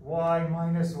 Y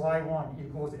minus y1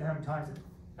 equals m times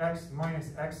x minus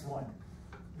x1.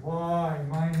 Y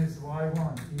minus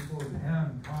y1 equals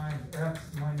m times x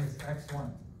minus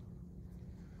x1.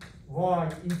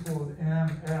 Y equals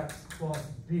mx plus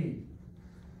b.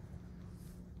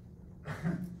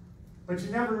 But you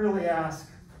never really ask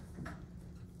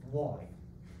why.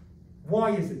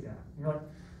 Why is it that? You're like,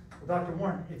 well, Dr.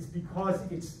 Warren, it's because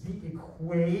it's the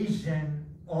equation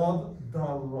of the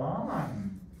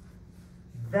line.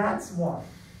 That's why.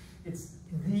 It's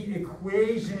the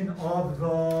equation of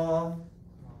the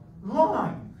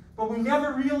line. But we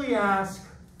never really ask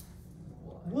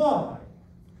why.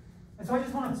 And so I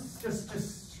just want to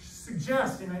just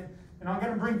suggest, and I'm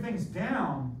going to bring things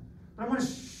down, but I want to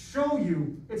show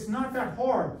you it's not that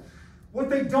hard. What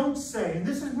they don't say, and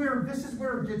this is where it pisses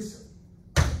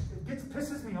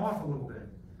me off a little bit,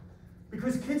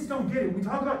 because kids don't get it. We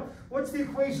talk about what's the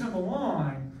equation of a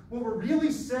line. What we're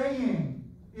really saying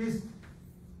is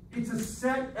it's a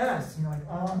set S. And you're like,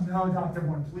 oh no, Dr.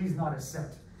 Warren, please not a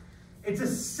set. It's a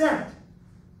set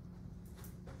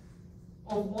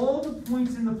of all the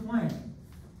points in the plane,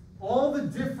 all the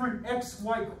different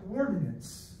xy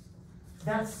coordinates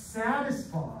that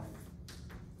satisfy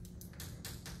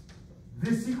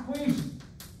this equation.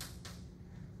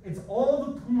 It's all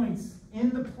the points in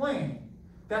the plane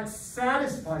that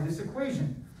satisfy this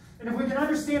equation. And if we can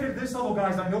understand it at this level,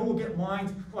 guys, I know we'll get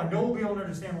lines. I know we'll be able to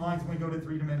understand lines when we go to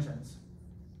 3 dimensions.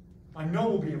 I know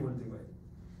we'll be able to do it.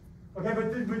 Okay, but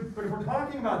if we're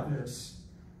talking about this,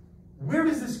 where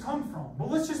does this come from? Well,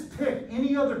 let's just pick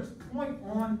any other point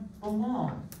on the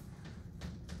line.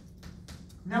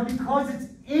 Now, because it's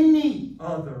any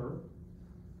other,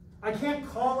 I can't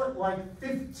call it like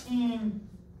 15,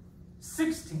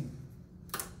 16.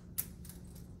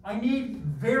 I need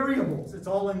variables. It's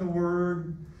all in the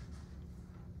word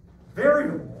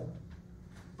variable.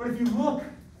 But if you look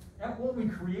at what we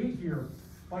create here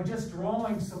by just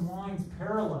drawing some lines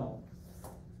parallel,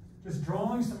 just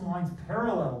drawing some lines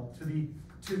parallel to the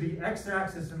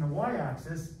x-axis and the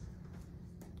y-axis,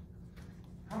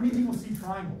 how many people see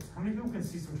triangles? How many people can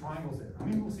see some triangles there? How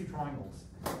many people see triangles?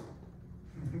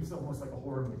 It's almost like a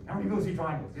horror movie. How many people see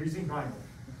triangles? Have you seen triangles?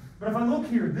 But if I look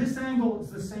here, this angle is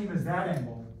the same as that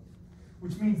angle,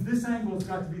 which means this angle has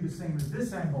got to be the same as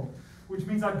this angle, which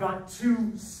means I've got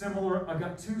two similar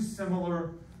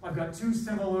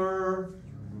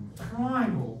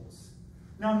triangles.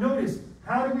 Now notice,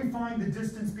 how do we find the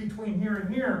distance between here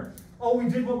and here? Oh, we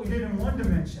did what we did in one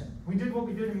dimension. We did what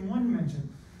we did in one dimension.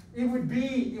 It would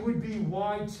be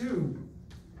y2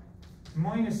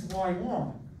 minus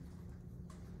y1.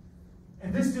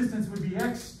 And this distance would be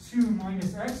x2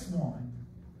 minus x1.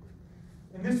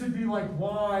 And this would be like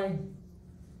y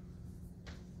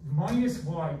minus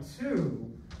y2.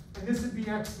 And this would be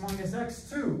x minus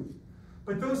x2.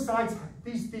 But those sides,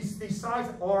 these sides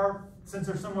are, since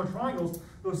they're similar triangles,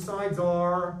 those sides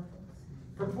are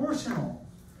proportional.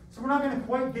 So we're not going to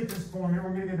quite get this formula.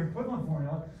 We're going to get an equivalent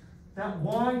formula. That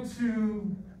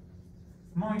y2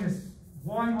 minus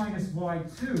y minus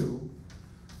y2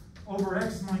 over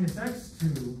x minus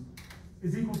x2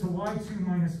 is equal to y2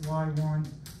 minus y1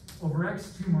 over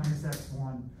x2 minus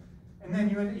x1 And then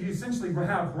you essentially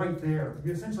have right there,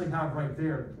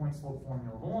 the point slope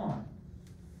formula of a line.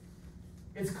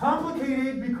 It's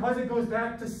complicated because it goes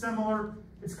back to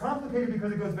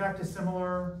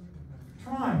similar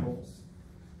triangles.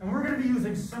 And we're going to be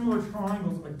using similar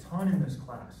triangles a ton in this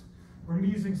class. We're going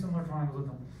to be using similar triangles a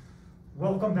ton.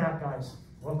 Welcome back, guys.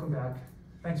 Welcome back.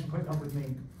 Thanks for putting up with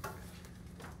me.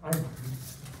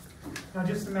 Now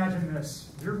just imagine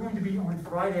this. You're going to be on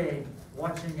Friday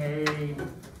watching a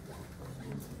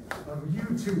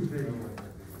YouTube video.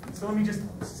 So let me just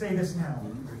say this now.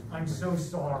 I'm so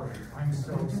sorry. I'm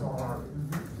so sorry.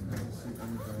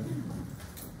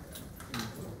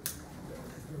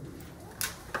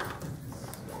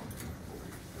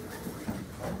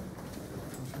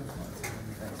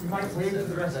 You might wave to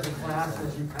the rest of the class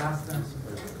as you pass them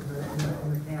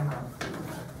in the camera.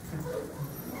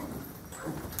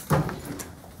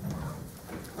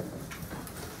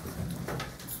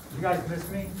 You guys miss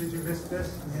me? Did you miss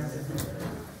this?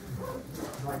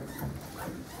 Like,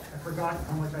 I forgot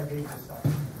how much I hate this stuff.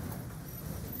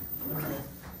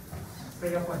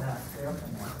 Stay up on that. Stay up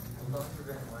on that.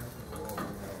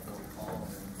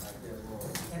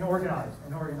 And organize.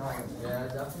 And organize. Yeah,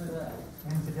 definitely that.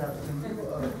 And together. Can you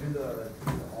do the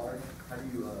arc? How do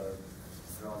you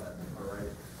draw that? All right.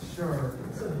 Sure.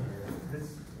 This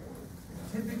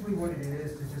typically what it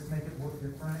is to just make it look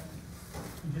different.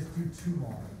 You just do two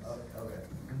lines. Okay.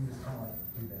 And you just kind of like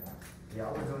do that. Yeah,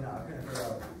 I was doing that. I couldn't figure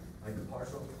out like the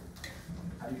partial.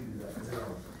 How do you do that? Is it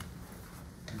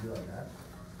you do like that?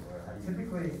 Or how do you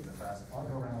Typically, the fast? I'll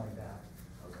go around like that.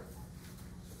 Okay.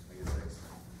 Like a 6.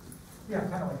 Yeah,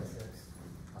 kind of like a 6.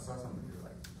 I saw something do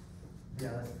like.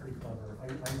 Yeah, that's pretty clever.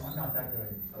 I'm not that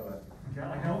good. Okay. Okay,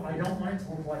 I don't want it to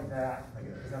look like that,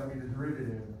 because that'll be the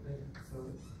derivative. So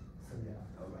yeah.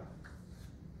 Okay.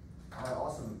 All right,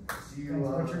 awesome. See you. Thanks.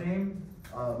 What's your name?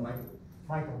 Michael.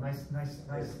 Michael. Nice to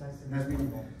Nice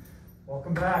meeting you.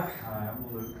 Welcome back. Hi,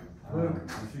 I'm Luke. Luke.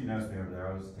 I'm sure you noticed me over there.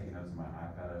 I was taking notes on my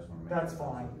iPad. I just want to make That's sure.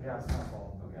 fine. Yeah, it's not a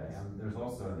problem. Okay, and there's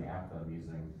also in the app that I'm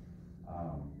using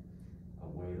a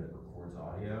way that records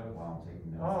audio while I'm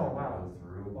taking notes. Oh, I wow. Go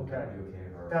through. Would Okay. that be okay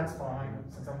if I That's record fine,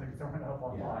 audio? since I'm going to be throwing it up Yeah,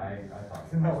 online. I thought.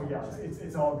 No, yeah,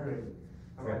 it's all good.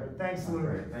 Okay. Thanks, Luke.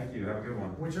 Great. Thank you. Have a good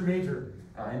one. What's your major?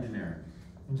 Engineering.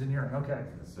 Engineering, okay.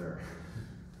 Yes, sir.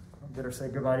 Better say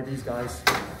goodbye to these guys.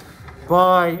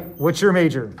 Bye. What's your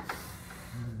major?